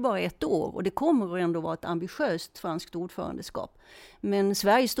svenska. Ja. Det är ju bara 1 år och det kommer ändå vara ett ambitiöst franskt ordförandeskap. Men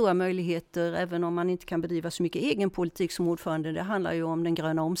Sveriges stora möjligheter, även om man inte kan bedriva så mycket egen politik som ordförande, det handlar ju om den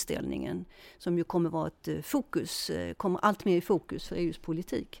gröna omställningen som ju kommer vara kommer allt mer i fokus för EUs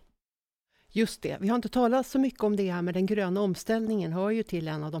politik. Just det, vi har inte talat så mycket om det här, med den gröna omställningen hör ju till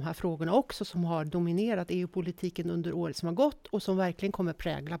en av de här frågorna också som har dominerat EU-politiken under året som har gått och som verkligen kommer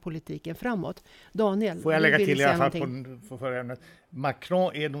prägla politiken framåt. Daniel, får jag lägga till i alla fall på förra ämnet.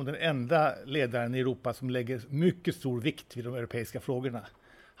 Macron är nog den enda ledaren i Europa som lägger mycket stor vikt vid de europeiska frågorna.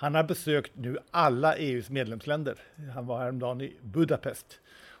 Han har besökt nu alla EUs medlemsländer. Han var häromdagen i Budapest.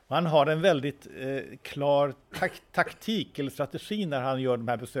 Och han har en väldigt klar taktik eller strategi när han gör de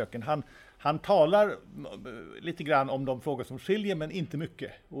här besöken. Han talar lite grann om de frågor som skiljer, men inte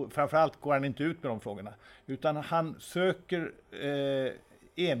mycket. Och framförallt går han inte ut med de frågorna. Utan han söker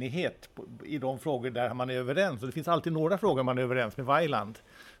enighet i de frågor där man är överens. Och det finns alltid några frågor man är överens med varje land.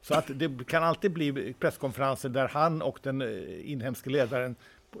 Så att det kan alltid bli presskonferenser där han och den inhemska ledaren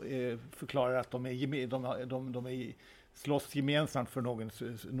förklarar att de slåss gemensamt för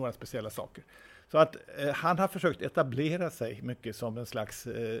några speciella saker. Så att han har försökt etablera sig mycket som en slags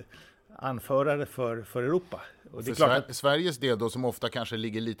anförare för Europa. Och det är klart att Sveriges del då, som ofta kanske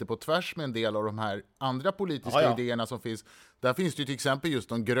ligger lite på tvärs med en del av de här andra politiska idéerna som finns, Där finns det ju till exempel just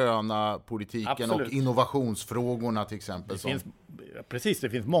de gröna politiken. Absolut. Och innovationsfrågorna till exempel. Det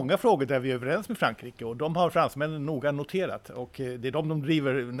finns många frågor där vi är överens med Frankrike, och de har fransmännen noga noterat, och det är de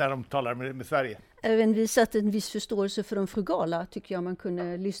driver när de talar med Sverige. Även visat en viss förståelse för de frugala, tycker jag man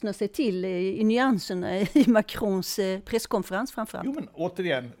kunde lyssna sig till i nyanserna i Macrons presskonferens framförallt. Jo, men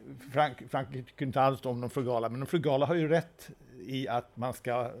återigen, Frankrike kunde inte alls om de frugala, men de frugala har ju rätt i att man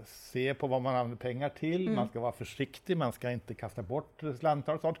ska se på vad man använder pengar till, man ska vara försiktig, man ska inte kasta bort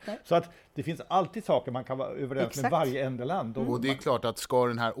slantar och sånt. Nej. Så att det finns alltid saker man kan vara överens med varje enda land. Och det är klart att ska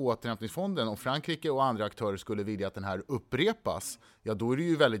den här återhämtningsfonden, om Frankrike och andra aktörer skulle vilja att den här upprepas, ja då är det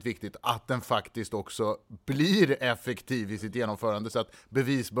ju väldigt viktigt att den faktiskt också blir effektiv i sitt genomförande, så att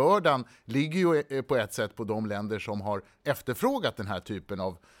bevisbördan ligger ju på ett sätt på de länder som har efterfrågat den här typen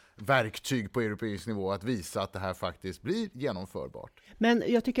av verktyg på europeisk nivå att visa att det här faktiskt blir genomförbart. Men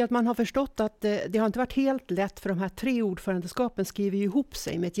jag tycker att man har förstått att det har inte varit helt lätt, för de här 3 ordförandeskapen skriver ju ihop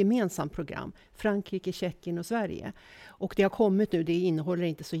sig med ett gemensamt program. Frankrike, Tjeckien och Sverige. Och det har kommit nu, det innehåller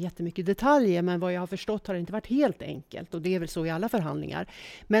inte så jättemycket detaljer, men vad jag har förstått har det inte varit helt enkelt, och det är väl så i alla förhandlingar.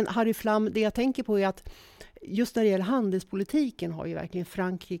 Men Harry Flam, det jag tänker på är att just när det gäller handelspolitiken har ju verkligen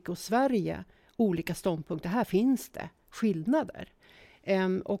Frankrike och Sverige olika ståndpunkter. Här finns det skillnader.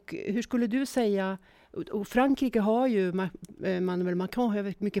 Och hur skulle du säga, och Frankrike har ju, Emmanuel Macron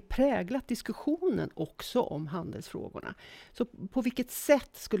har mycket präglat diskussionen också om handelsfrågorna. Så på vilket sätt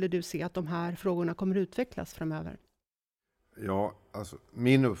skulle du se att de här frågorna kommer utvecklas framöver? Ja, alltså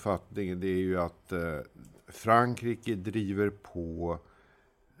min uppfattning det är ju att Frankrike driver på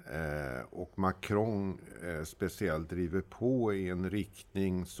och Macron speciellt driver på i en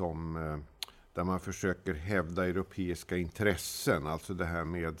riktning som där man försöker hävda europeiska intressen. Alltså det här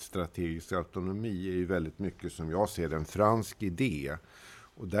med strategisk autonomi är ju väldigt mycket, som jag ser det, en fransk idé.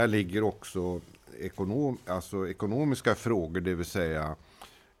 Och där ligger också ekonomiska frågor, det vill säga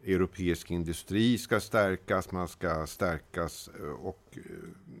europeisk industri ska stärkas, man ska stärkas och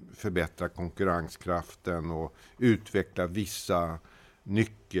förbättra konkurrenskraften och utveckla vissa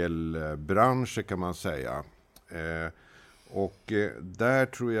nyckelbranscher kan man säga. Och där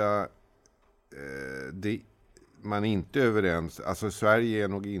tror jag man är inte överens, alltså Sverige är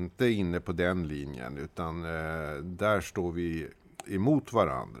nog inte inne på den linjen, utan där står vi emot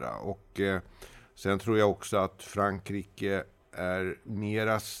varandra. Och sen tror jag också att Frankrike är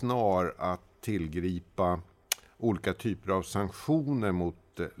mera snar att tillgripa olika typer av sanktioner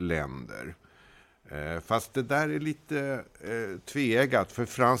mot länder. Fast det där är lite tveeggat, för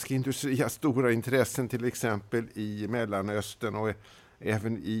fransk industri har stora intressen till exempel i Mellanöstern och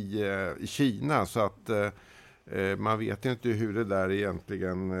även i Kina, så att man vet inte hur det där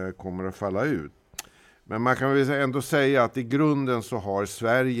egentligen kommer att falla ut. Men man kan väl ändå säga att i grunden så har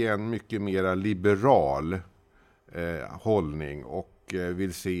Sverige en mycket mer liberal hållning och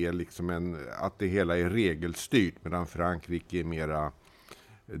vill se liksom att det hela är regelstyrt, medan Frankrike är mera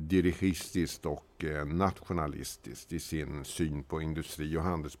dirigistiskt och nationalistiskt i sin syn på industri- och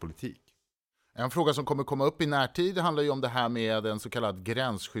handelspolitik. En fråga som kommer komma upp i närtid handlar ju om det här med en så kallad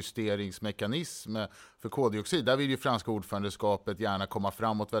gränsjusteringsmekanism för koldioxid. Där vill ju franska ordförandeskapet gärna komma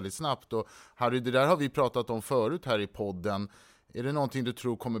framåt väldigt snabbt. Och Harry, det där har vi pratat om förut här i podden. Är det någonting du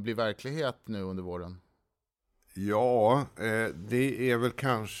tror kommer bli verklighet nu under våren? Ja, det är väl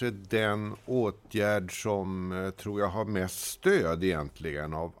kanske den åtgärd som tror jag har mest stöd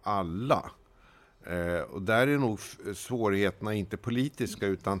egentligen av alla. Och där är nog svårigheterna inte politiska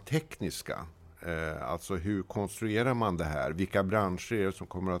utan tekniska. Alltså hur konstruerar man det här? Vilka branscher är det som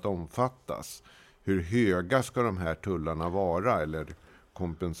kommer att omfattas? Hur höga ska de här tullarna vara eller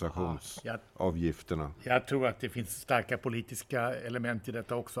kompensationsavgifterna? Jag tror att det finns starka politiska element i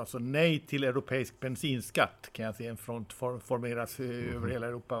detta också. Alltså nej till europeisk bensinskatt kan jag se en front formeras över hela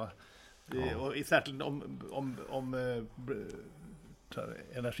Europa. Och särskilt om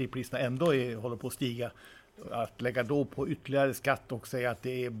energipriserna ändå håller på att stiga, att lägga då på ytterligare skatt och säga att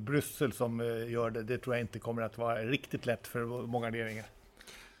det är Bryssel som gör det tror jag inte kommer att vara riktigt lätt för många regeringar.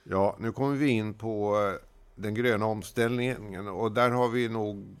 Ja, nu kommer vi in på den gröna omställningen och där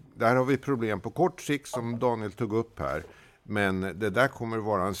har vi problem på kort sikt som Daniel tog upp här. Men det där kommer att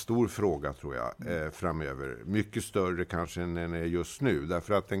vara en stor fråga tror jag framöver. Mycket större kanske än den är just nu.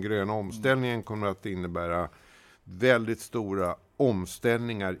 Därför att den gröna omställningen kommer att innebära väldigt stora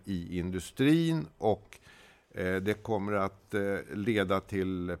omställningar i industrin och det kommer att leda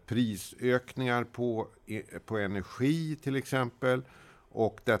till prisökningar på energi till exempel.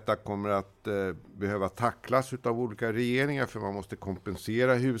 Och detta kommer att behöva tacklas av olika regeringar för man måste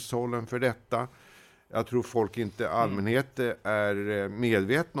kompensera hushållen för detta. Jag tror folk inte allmänhet är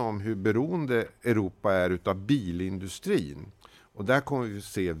medvetna om hur beroende Europa är utav bilindustrin. Och där kommer vi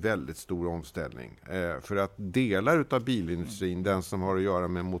se väldigt stor omställning. För att delar utav bilindustrin, den som har att göra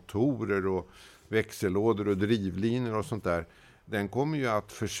med motorer och växellådor och drivlinor och sånt där, den kommer ju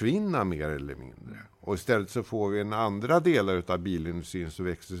att försvinna mer eller mindre. Och istället så får vi en andra delar utav bilindustrin som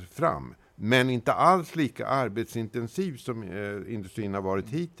växer fram. Men inte alls lika arbetsintensiv som industrin har varit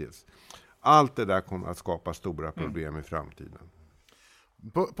hittills. Allt det där kommer att skapa stora problem i framtiden.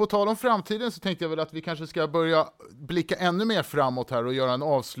 På tal om framtiden så tänkte jag väl att vi kanske ska börja blicka ännu mer framåt här och göra en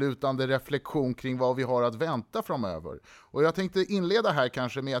avslutande reflektion kring vad vi har att vänta framöver. Och jag tänkte inleda här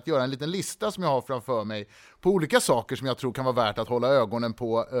kanske med att göra en liten lista som jag har framför mig på olika saker som jag tror kan vara värt att hålla ögonen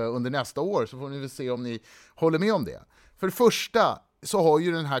på under nästa år, så får ni väl se om ni håller med om det. För det första så har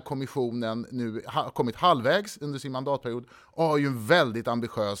ju den här kommissionen nu kommit halvvägs under sin mandatperiod och har ju en väldigt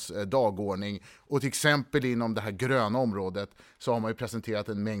ambitiös dagordning. Och till exempel inom det här gröna området så har man ju presenterat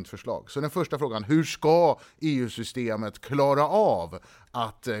en mängd förslag. Så den första frågan, hur ska EU-systemet klara av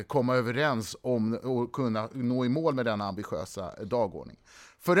att komma överens om och kunna nå i mål med denna ambitiösa dagordning?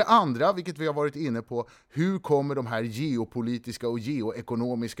 För det andra, vilket vi har varit inne på, hur kommer de här geopolitiska och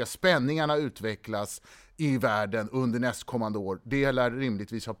geoekonomiska spänningarna utvecklas i världen under nästkommande år? Det lär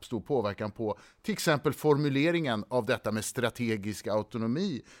rimligtvis ha stor påverkan på till exempel formuleringen av detta med strategisk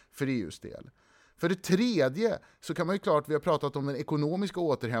autonomi för EUs del. För det tredje så kan man ju klart, vi har pratat om den ekonomiska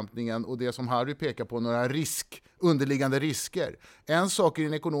återhämtningen och det som Harry pekar på, några underliggande risker. En sak i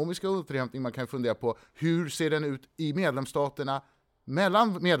den ekonomiska återhämtningen man kan fundera på, hur ser den ut i medlemsstaterna?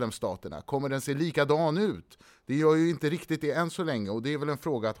 Mellan medlemsstaterna, kommer den se likadan ut? Det gör ju inte riktigt det än så länge och det är väl en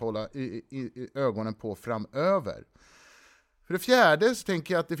fråga att hålla i ögonen på framöver. För det fjärde så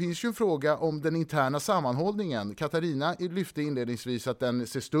tänker jag att det finns ju en fråga om den interna sammanhållningen. Katarina lyfte inledningsvis att den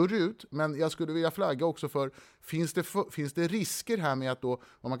ser större ut, men jag skulle vilja flagga också för, finns det risker här med att då,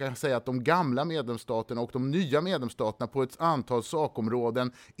 om man kan säga att de gamla medlemsstaterna och de nya medlemsstaterna på ett antal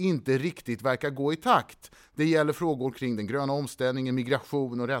sakområden inte riktigt verkar gå i takt. Det gäller frågor kring den gröna omställningen,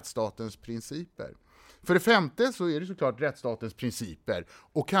 migration och rättsstatens principer. För det femte så är det såklart rättsstatens principer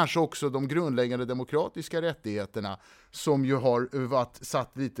och kanske också de grundläggande demokratiska rättigheterna som ju har varit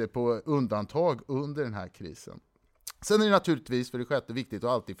satt lite på undantag under den här krisen. Sen är det naturligtvis för det sjätte viktigt att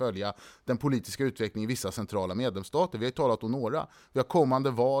alltid följa den politiska utvecklingen i vissa centrala medlemsstater. Vi har talat om några. Vi har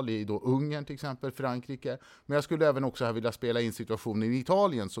kommande val i då Ungern till exempel, Frankrike. Men jag skulle även också här vilja spela in situationen i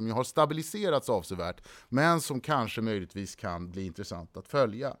Italien som ju har stabiliserats avsevärt men som kanske möjligtvis kan bli intressant att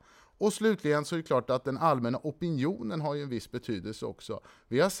följa. Och slutligen så är det klart att den allmänna opinionen har ju en viss betydelse också.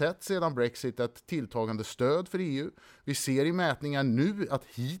 Vi har sett sedan Brexit ett tilltagande stöd för EU. Vi ser i mätningar nu att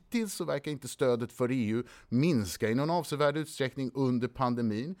hittills så verkar inte stödet för EU minska i någon avsevärd utsträckning under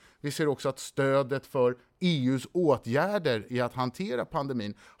pandemin. Vi ser också att stödet för EUs åtgärder i att hantera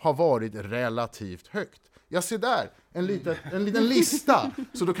pandemin har varit relativt högt. Jag ser där en liten lista,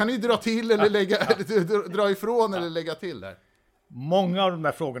 så då kan ni dra till eller dra ifrån eller lägga till där. Många av de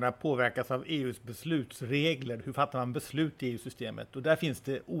här frågorna påverkas av EUs beslutsregler. Hur fattar man beslut i EU-systemet? Och där finns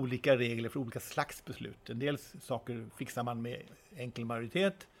det olika regler för olika slags beslut. En del saker fixar man med enkel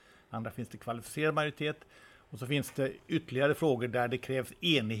majoritet, andra finns det kvalificerad majoritet. Och så finns det ytterligare frågor där det krävs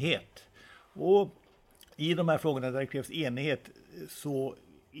enighet. Och i de här frågorna där det krävs enighet så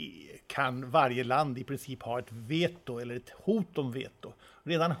kan varje land i princip ha ett veto eller ett hot om veto.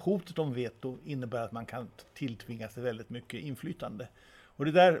 Redan hotet om veto innebär att man kan tilltvinga sig väldigt mycket inflytande. Och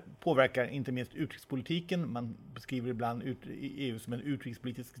det där påverkar inte minst utrikespolitiken. Man beskriver ibland EU som en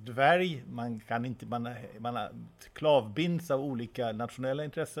utrikespolitisk dvärg. Man klavbinds av olika nationella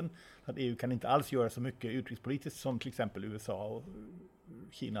intressen. Så att EU kan inte alls göra så mycket utrikespolitiskt som till exempel USA och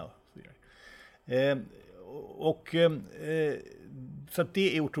Kina och så vidare. Så att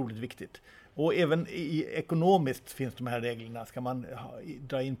det är otroligt viktigt. Och även ekonomiskt finns de här reglerna. Ska man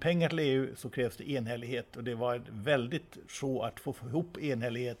dra in pengar till EU så krävs det enhällighet. Och det var väldigt så att få ihop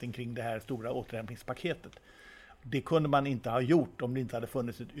enhälligheten kring det här stora återhämtningspaketet. Det kunde man inte ha gjort om det inte hade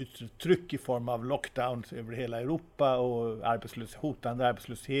funnits ett yttre tryck i form av lockdowns över hela Europa och hotande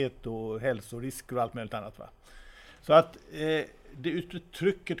arbetslöshet och hälsorisker och allt möjligt annat. Va? Så att det yttre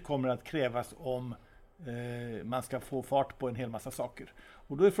trycket kommer att krävas om man ska få fart på en hel massa saker.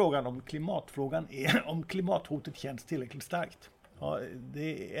 Och då är frågan om klimathotet känns tillräckligt starkt. Ja,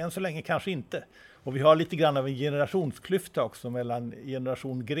 det är än så länge kanske inte. Och vi har lite grann av en generationsklyfta också mellan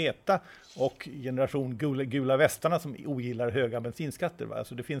generation Greta och generation gula västarna som ogillar höga bensinskatter. Va?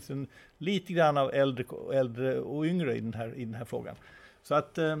 Så det finns lite grann av äldre och yngre i den här frågan. Så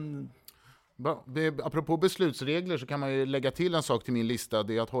att Bra. Apropå beslutsregler så kan man ju lägga till en sak till min lista.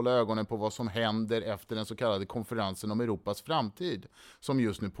 Det är att hålla ögonen på vad som händer efter den så kallade konferensen om Europas framtid som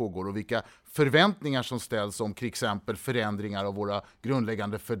just nu pågår och vilka förväntningar som ställs om till exempel förändringar av våra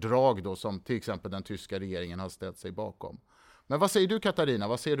grundläggande fördrag då, som till exempel den tyska regeringen har ställt sig bakom. Men vad säger du, Katarina?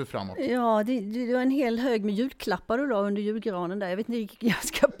 Vad ser du framåt? Ja, det var en hel hög med julklappar då under julgranen där. Jag vet inte riktigt jag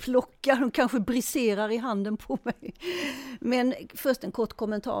ska plocka, de kanske briserar i handen på mig. Men först en kort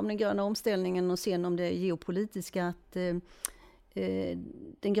kommentar om den gröna omställningen och sen om det geopolitiska. Att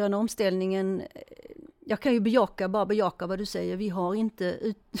den gröna omställningen, jag kan ju bejaka vad du säger.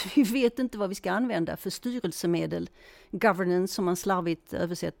 Vi vet inte vad vi ska använda för styrelsemedel, governance som man slarvigt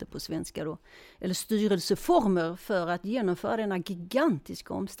översätter på svenska då, eller styrelseformer för att genomföra denna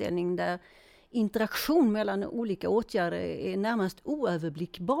gigantiska omställning där interaktion mellan olika åtgärder är närmast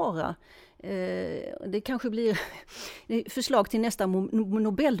oöverblickbara. Det kanske blir förslag till nästa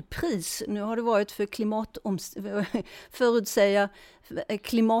Nobelpris. Nu har det varit för förutsäga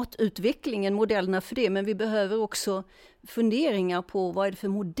klimatutvecklingen, modellerna för det, men vi behöver också funderingar på vad är det för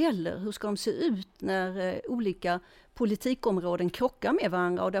modeller, hur ska de se ut när olika politikområden krockar med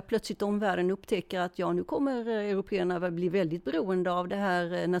varandra och där plötsligt omvärlden upptäcker att nu kommer européerna att bli väldigt beroende av det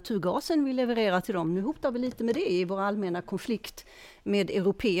här naturgasen vi levererar till dem. Nu hotar vi lite med det i vår allmänna konflikt med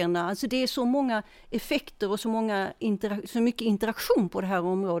européerna. Alltså det är så många effekter och så mycket interaktion på det här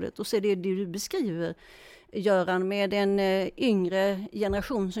området. Och så är det du beskriver, Göran, med en yngre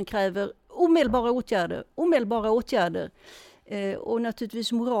generation som kräver omedelbara åtgärder. Och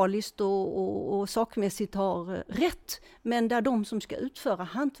naturligtvis moraliskt och sakmässigt har rätt, men där de som ska utföra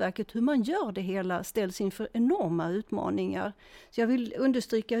hantverket, hur man gör det hela, ställs inför enorma utmaningar. Så jag vill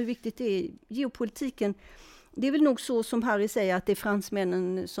understryka hur viktigt det är. Geopolitiken, det är väl nog så som Harry säger att det är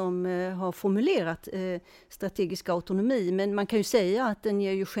fransmännen som har formulerat strategisk autonomi, men man kan ju säga att den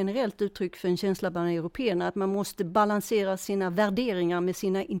ger ju generellt uttryck för en känsla bland européerna att man måste balansera sina värderingar med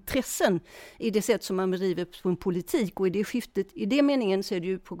sina intressen i det sätt som man bedriver på en politik, och i det meningen så är det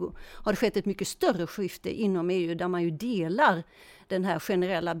ju har det skett ett mycket större skifte inom EU där man ju delar den här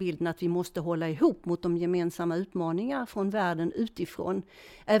generella bilden att vi måste hålla ihop mot de gemensamma utmaningar från världen utifrån.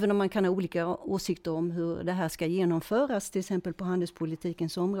 Även om man kan ha olika åsikter om hur det här ska genomföras, till exempel på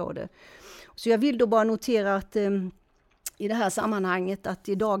handelspolitikens område. Så jag vill då bara notera att i det här sammanhanget att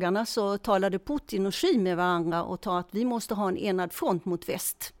i dagarna så talade Putin och Xi med varandra och sa att vi måste ha en enad front mot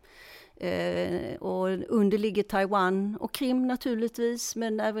väst. Och underligger Taiwan och Krim naturligtvis,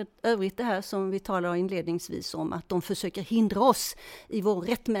 men även övrigt det här som vi talade inledningsvis om, att de försöker hindra oss i vår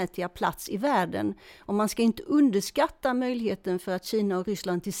rättmätiga plats i världen. Och man ska inte underskatta möjligheten för att Kina och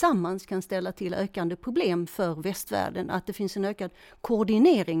Ryssland tillsammans kan ställa till ökande problem för västvärlden, att det finns en ökad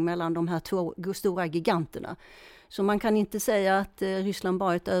koordinering mellan de här två stora giganterna. Så man kan inte säga att Ryssland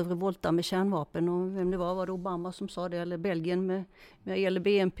bara är ett övre volta med kärnvapen, och vem det var det Obama som sa det, eller Belgien eller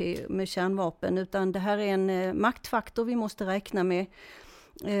BNP med kärnvapen, utan det här är en maktfaktor vi måste räkna med.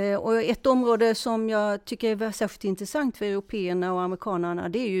 Och ett område som jag tycker är särskilt intressant för européerna och amerikanerna,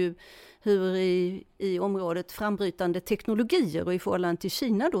 det är ju hur i området frambrytande teknologier och i förhållande till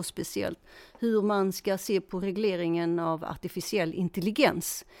Kina då speciellt, hur man ska se på regleringen av artificiell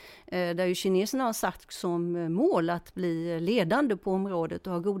intelligens. Där ju kineserna har sagt som mål att bli ledande på området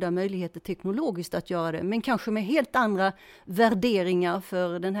och ha goda möjligheter teknologiskt att göra det, men kanske med helt andra värderingar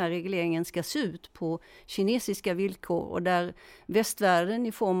för den här regleringen ska se ut på kinesiska villkor, och där västvärlden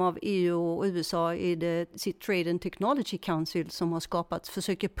i form av EU och USA i sitt Trade and Technology Council som har skapats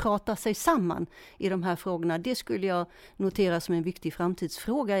försöker prata sig samman i de här frågorna. Det skulle jag notera som en viktig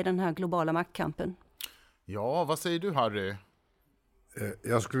framtidsfråga i den här globala maktkampen. Ja, vad säger du, Harry?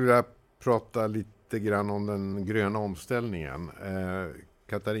 Jag skulle vilja prata lite grann om den gröna omställningen.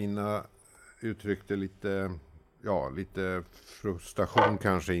 Katarina uttryckte lite frustration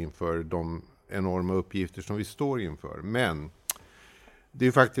kanske inför de enorma uppgifter som vi står inför. Men det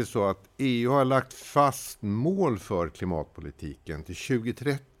är faktiskt så att EU har lagt fast mål för klimatpolitiken till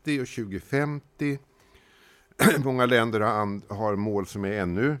 2030 och 2050. Många länder har mål som är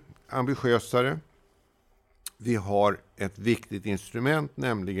ännu ambitiösare. Vi har ett viktigt instrument,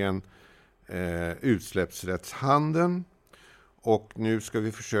 nämligen utsläppsrättshandeln. Och nu ska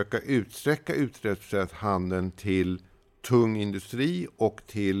vi försöka utsträcka utsläppsrättshandeln till tung industri och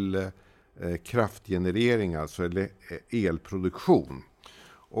till kraftgenerering, alltså elproduktion.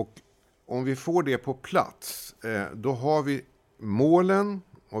 Och om vi får det på plats, då har vi målen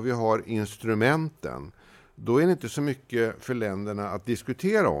och vi har instrumenten. Då är det inte så mycket för länderna att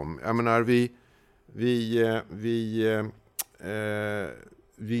diskutera om. Jag menar,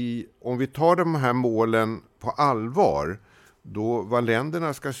 om vi tar de här målen på allvar, vad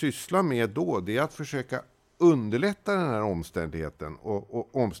länderna ska syssla med då, det är att försöka underlätta den här omständigheten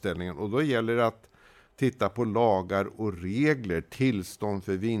och omställningen. Och då gäller det att titta på lagar och regler, tillstånd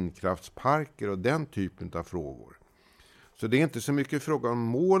för vindkraftsparker och den typen av frågor. Så det är inte så mycket fråga om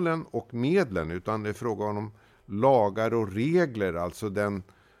målen och medlen, utan det är fråga om lagar och regler, alltså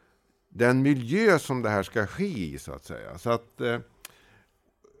den miljö som det här ska ske i, så att säga. Så att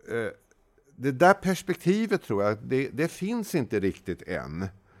det där perspektivet tror jag, det finns inte riktigt än.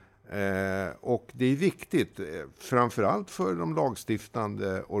 Och det är viktigt, framförallt för de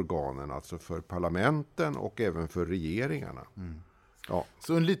lagstiftande organen, alltså för parlamenten och även för regeringarna. Mm. Ja.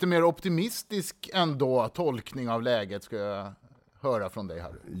 Så en lite mer optimistisk ändå tolkning av läget ska jag höra från dig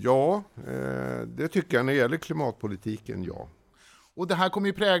här. Ja, det tycker jag när det gäller klimatpolitiken, ja. Och det här kommer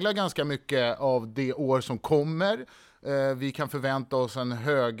ju prägla ganska mycket av det år som kommer. Vi kan förvänta oss en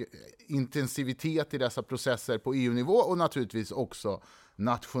hög intensivitet i dessa processer på EU-nivå och naturligtvis också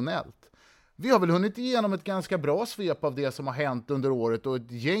nationellt. Vi har väl hunnit igenom ett ganska bra svep av det som har hänt under året och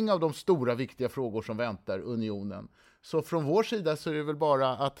ett gäng av de stora viktiga frågor som väntar unionen. Så från vår sida så är det väl bara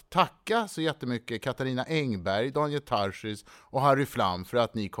att tacka så jättemycket Katarina Engberg, Daniel Tarschys och Harry Flam för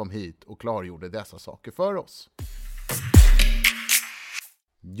att ni kom hit och klargjorde dessa saker för oss.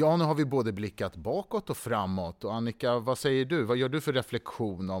 Ja, nu har vi både blickat bakåt och framåt. Och Annika, vad säger du? Vad gör du för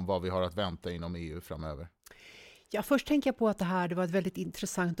reflektion om vad vi har att vänta inom EU framöver? Ja, först tänker jag på att det var ett väldigt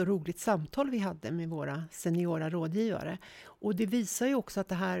intressant och roligt samtal vi hade med våra seniora rådgivare. Och det visar ju också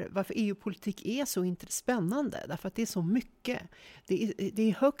att varför EU-politik är så spännande. Därför att det är så mycket. Det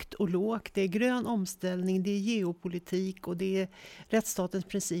är högt och lågt, det är grön omställning, det är geopolitik och det är rättsstatens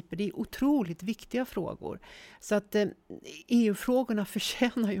principer. Det är otroligt viktiga frågor. Så att EU-frågorna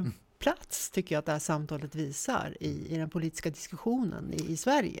förtjänar ju plats, tycker jag att det här samtalet visar i den politiska diskussionen i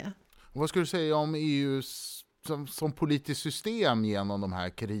Sverige. Och vad skulle du säga om EU som politiskt system genom de här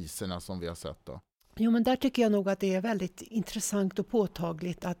kriserna som vi har sett då? Jo, men där tycker jag nog att det är väldigt intressant och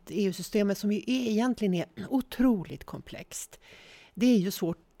påtagligt att EU-systemet, som ju egentligen är otroligt komplext, det är ju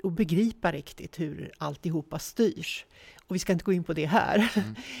svårt att begripa riktigt hur alltihopa styrs. Och vi ska inte gå in på det här.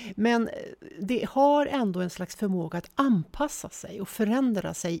 Mm. Men det har ändå en slags förmåga att anpassa sig och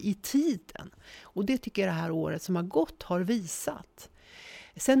förändra sig i tiden. Och det tycker jag det här året som har gått har visat.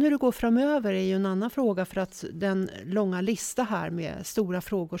 Sen hur det går framöver är ju en annan fråga, för att den långa lista här med stora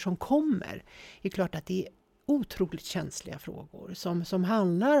frågor som kommer är klart att det är otroligt känsliga frågor som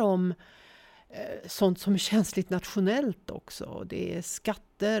handlar om sånt som är känsligt nationellt också. Det är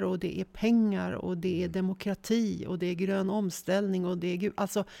skatter och det är pengar och det är demokrati och det är grön omställning och det är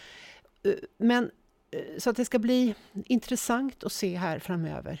så att det ska bli intressant att se här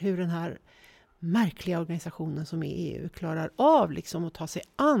framöver hur den här märkliga organisationen som är EU klarar av liksom att ta sig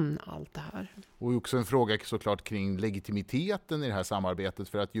an allt det här. Och också en fråga såklart kring legitimiteten i det här samarbetet,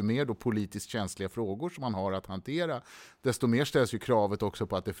 för att ju mer då politiskt känsliga frågor som man har att hantera, desto mer ställs ju kravet också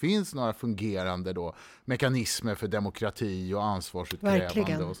på att det finns några fungerande då mekanismer för demokrati och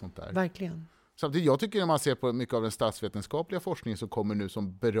ansvarsutkrävande och sånt där. Verkligen. Samtidigt, jag tycker när man ser på mycket av den statsvetenskapliga forskningen som kommer nu,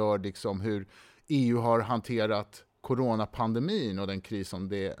 som berör liksom hur EU har hanterat coronapandemin och den kris som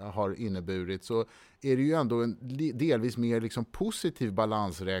det har inneburit, så är det ju ändå en delvis mer liksom positiv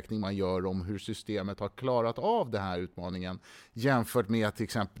balansräkning man gör om hur systemet har klarat av den här utmaningen jämfört med till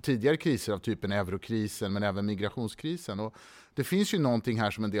exempel tidigare kriser av typen eurokrisen men även migrationskrisen. Och det finns ju någonting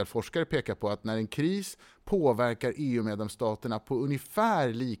här som en del forskare pekar på, att när en kris påverkar EU-medlemsstaterna på ungefär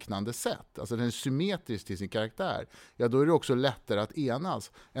liknande sätt, alltså den är symmetrisk till sin karaktär, ja då är det också lättare att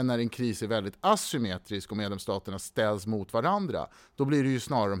enas än när en kris är väldigt asymmetrisk och medlemsstaterna ställs mot varandra. Då blir det ju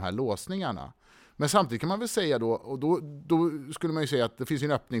snarare de här låsningarna. Men samtidigt kan man väl säga då, och då skulle man ju säga att det finns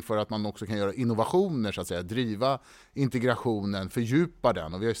en öppning för att man också kan göra innovationer, så att säga, driva integrationen, fördjupa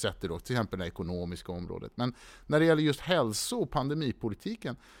den, och vi har ju sett det då till exempel det ekonomiska området. Men när det gäller just hälso- och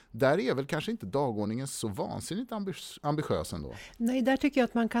pandemipolitiken, där är väl kanske inte dagordningen så vansinnigt ambitiös ändå. Nej, där tycker jag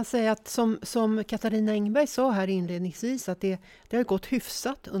att man kan säga att som Katarina Engberg sa här inledningsvis, att det har gått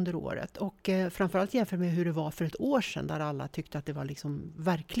hyfsat under året, och framförallt jämfört med hur det var för ett år sedan, där alla tyckte att det var liksom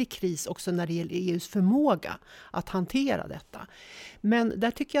verklig kris också när det gäller EUs förmåga att hantera detta. Men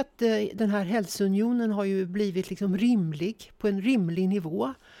där tycker jag att den här hälsounionen har ju blivit liksom rimlig, på en rimlig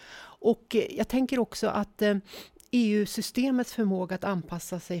nivå. Och jag tänker också att EU-systemets förmåga att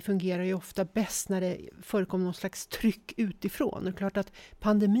anpassa sig fungerar ju ofta bäst när det förekommer någon slags tryck utifrån. Det är klart att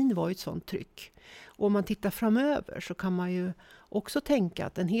pandemin var ett sådant tryck. Och om man tittar framöver så kan man ju också tänka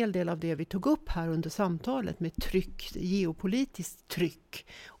att en hel del av det vi tog upp här under samtalet med tryck, geopolitiskt tryck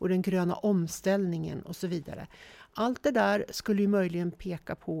och den gröna omställningen och så vidare. Allt det där skulle ju möjligen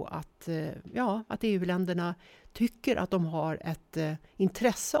peka på att EU-länderna tycker att de har ett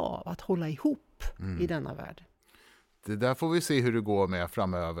intresse av att hålla ihop i denna värld. Det där får vi se hur det går med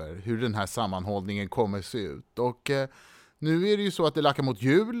framöver, hur den här sammanhållningen kommer se ut. Och nu är det ju så att det lackar mot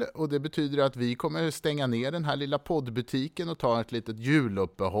jul och det betyder att vi kommer stänga ner den här lilla poddbutiken och ta ett litet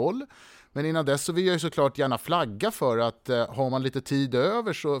juluppehåll. Men innan dess så vill jag ju såklart gärna flagga för att har man lite tid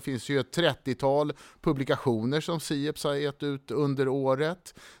över så finns ju ett 30-tal publikationer som Sieps har gett ut under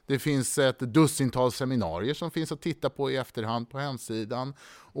året. Det finns ett dussintal seminarier som finns att titta på i efterhand på hemsidan.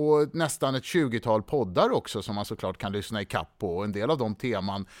 Och nästan ett 20-tal poddar också som man såklart kan lyssna i kapp på. Och en del av de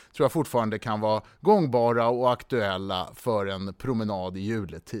teman tror jag fortfarande kan vara gångbara och aktuella för en promenad i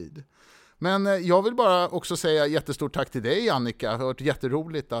juletid. Men jag vill bara också säga jättestort tack till dig, Annika. Det har varit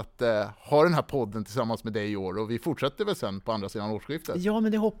jätteroligt att ha den här podden tillsammans med dig i år. Och vi fortsätter väl sen på andra sidan årsskiftet. Ja,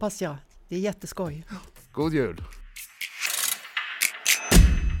 men det hoppas jag. Det är jätteskoj. God jul!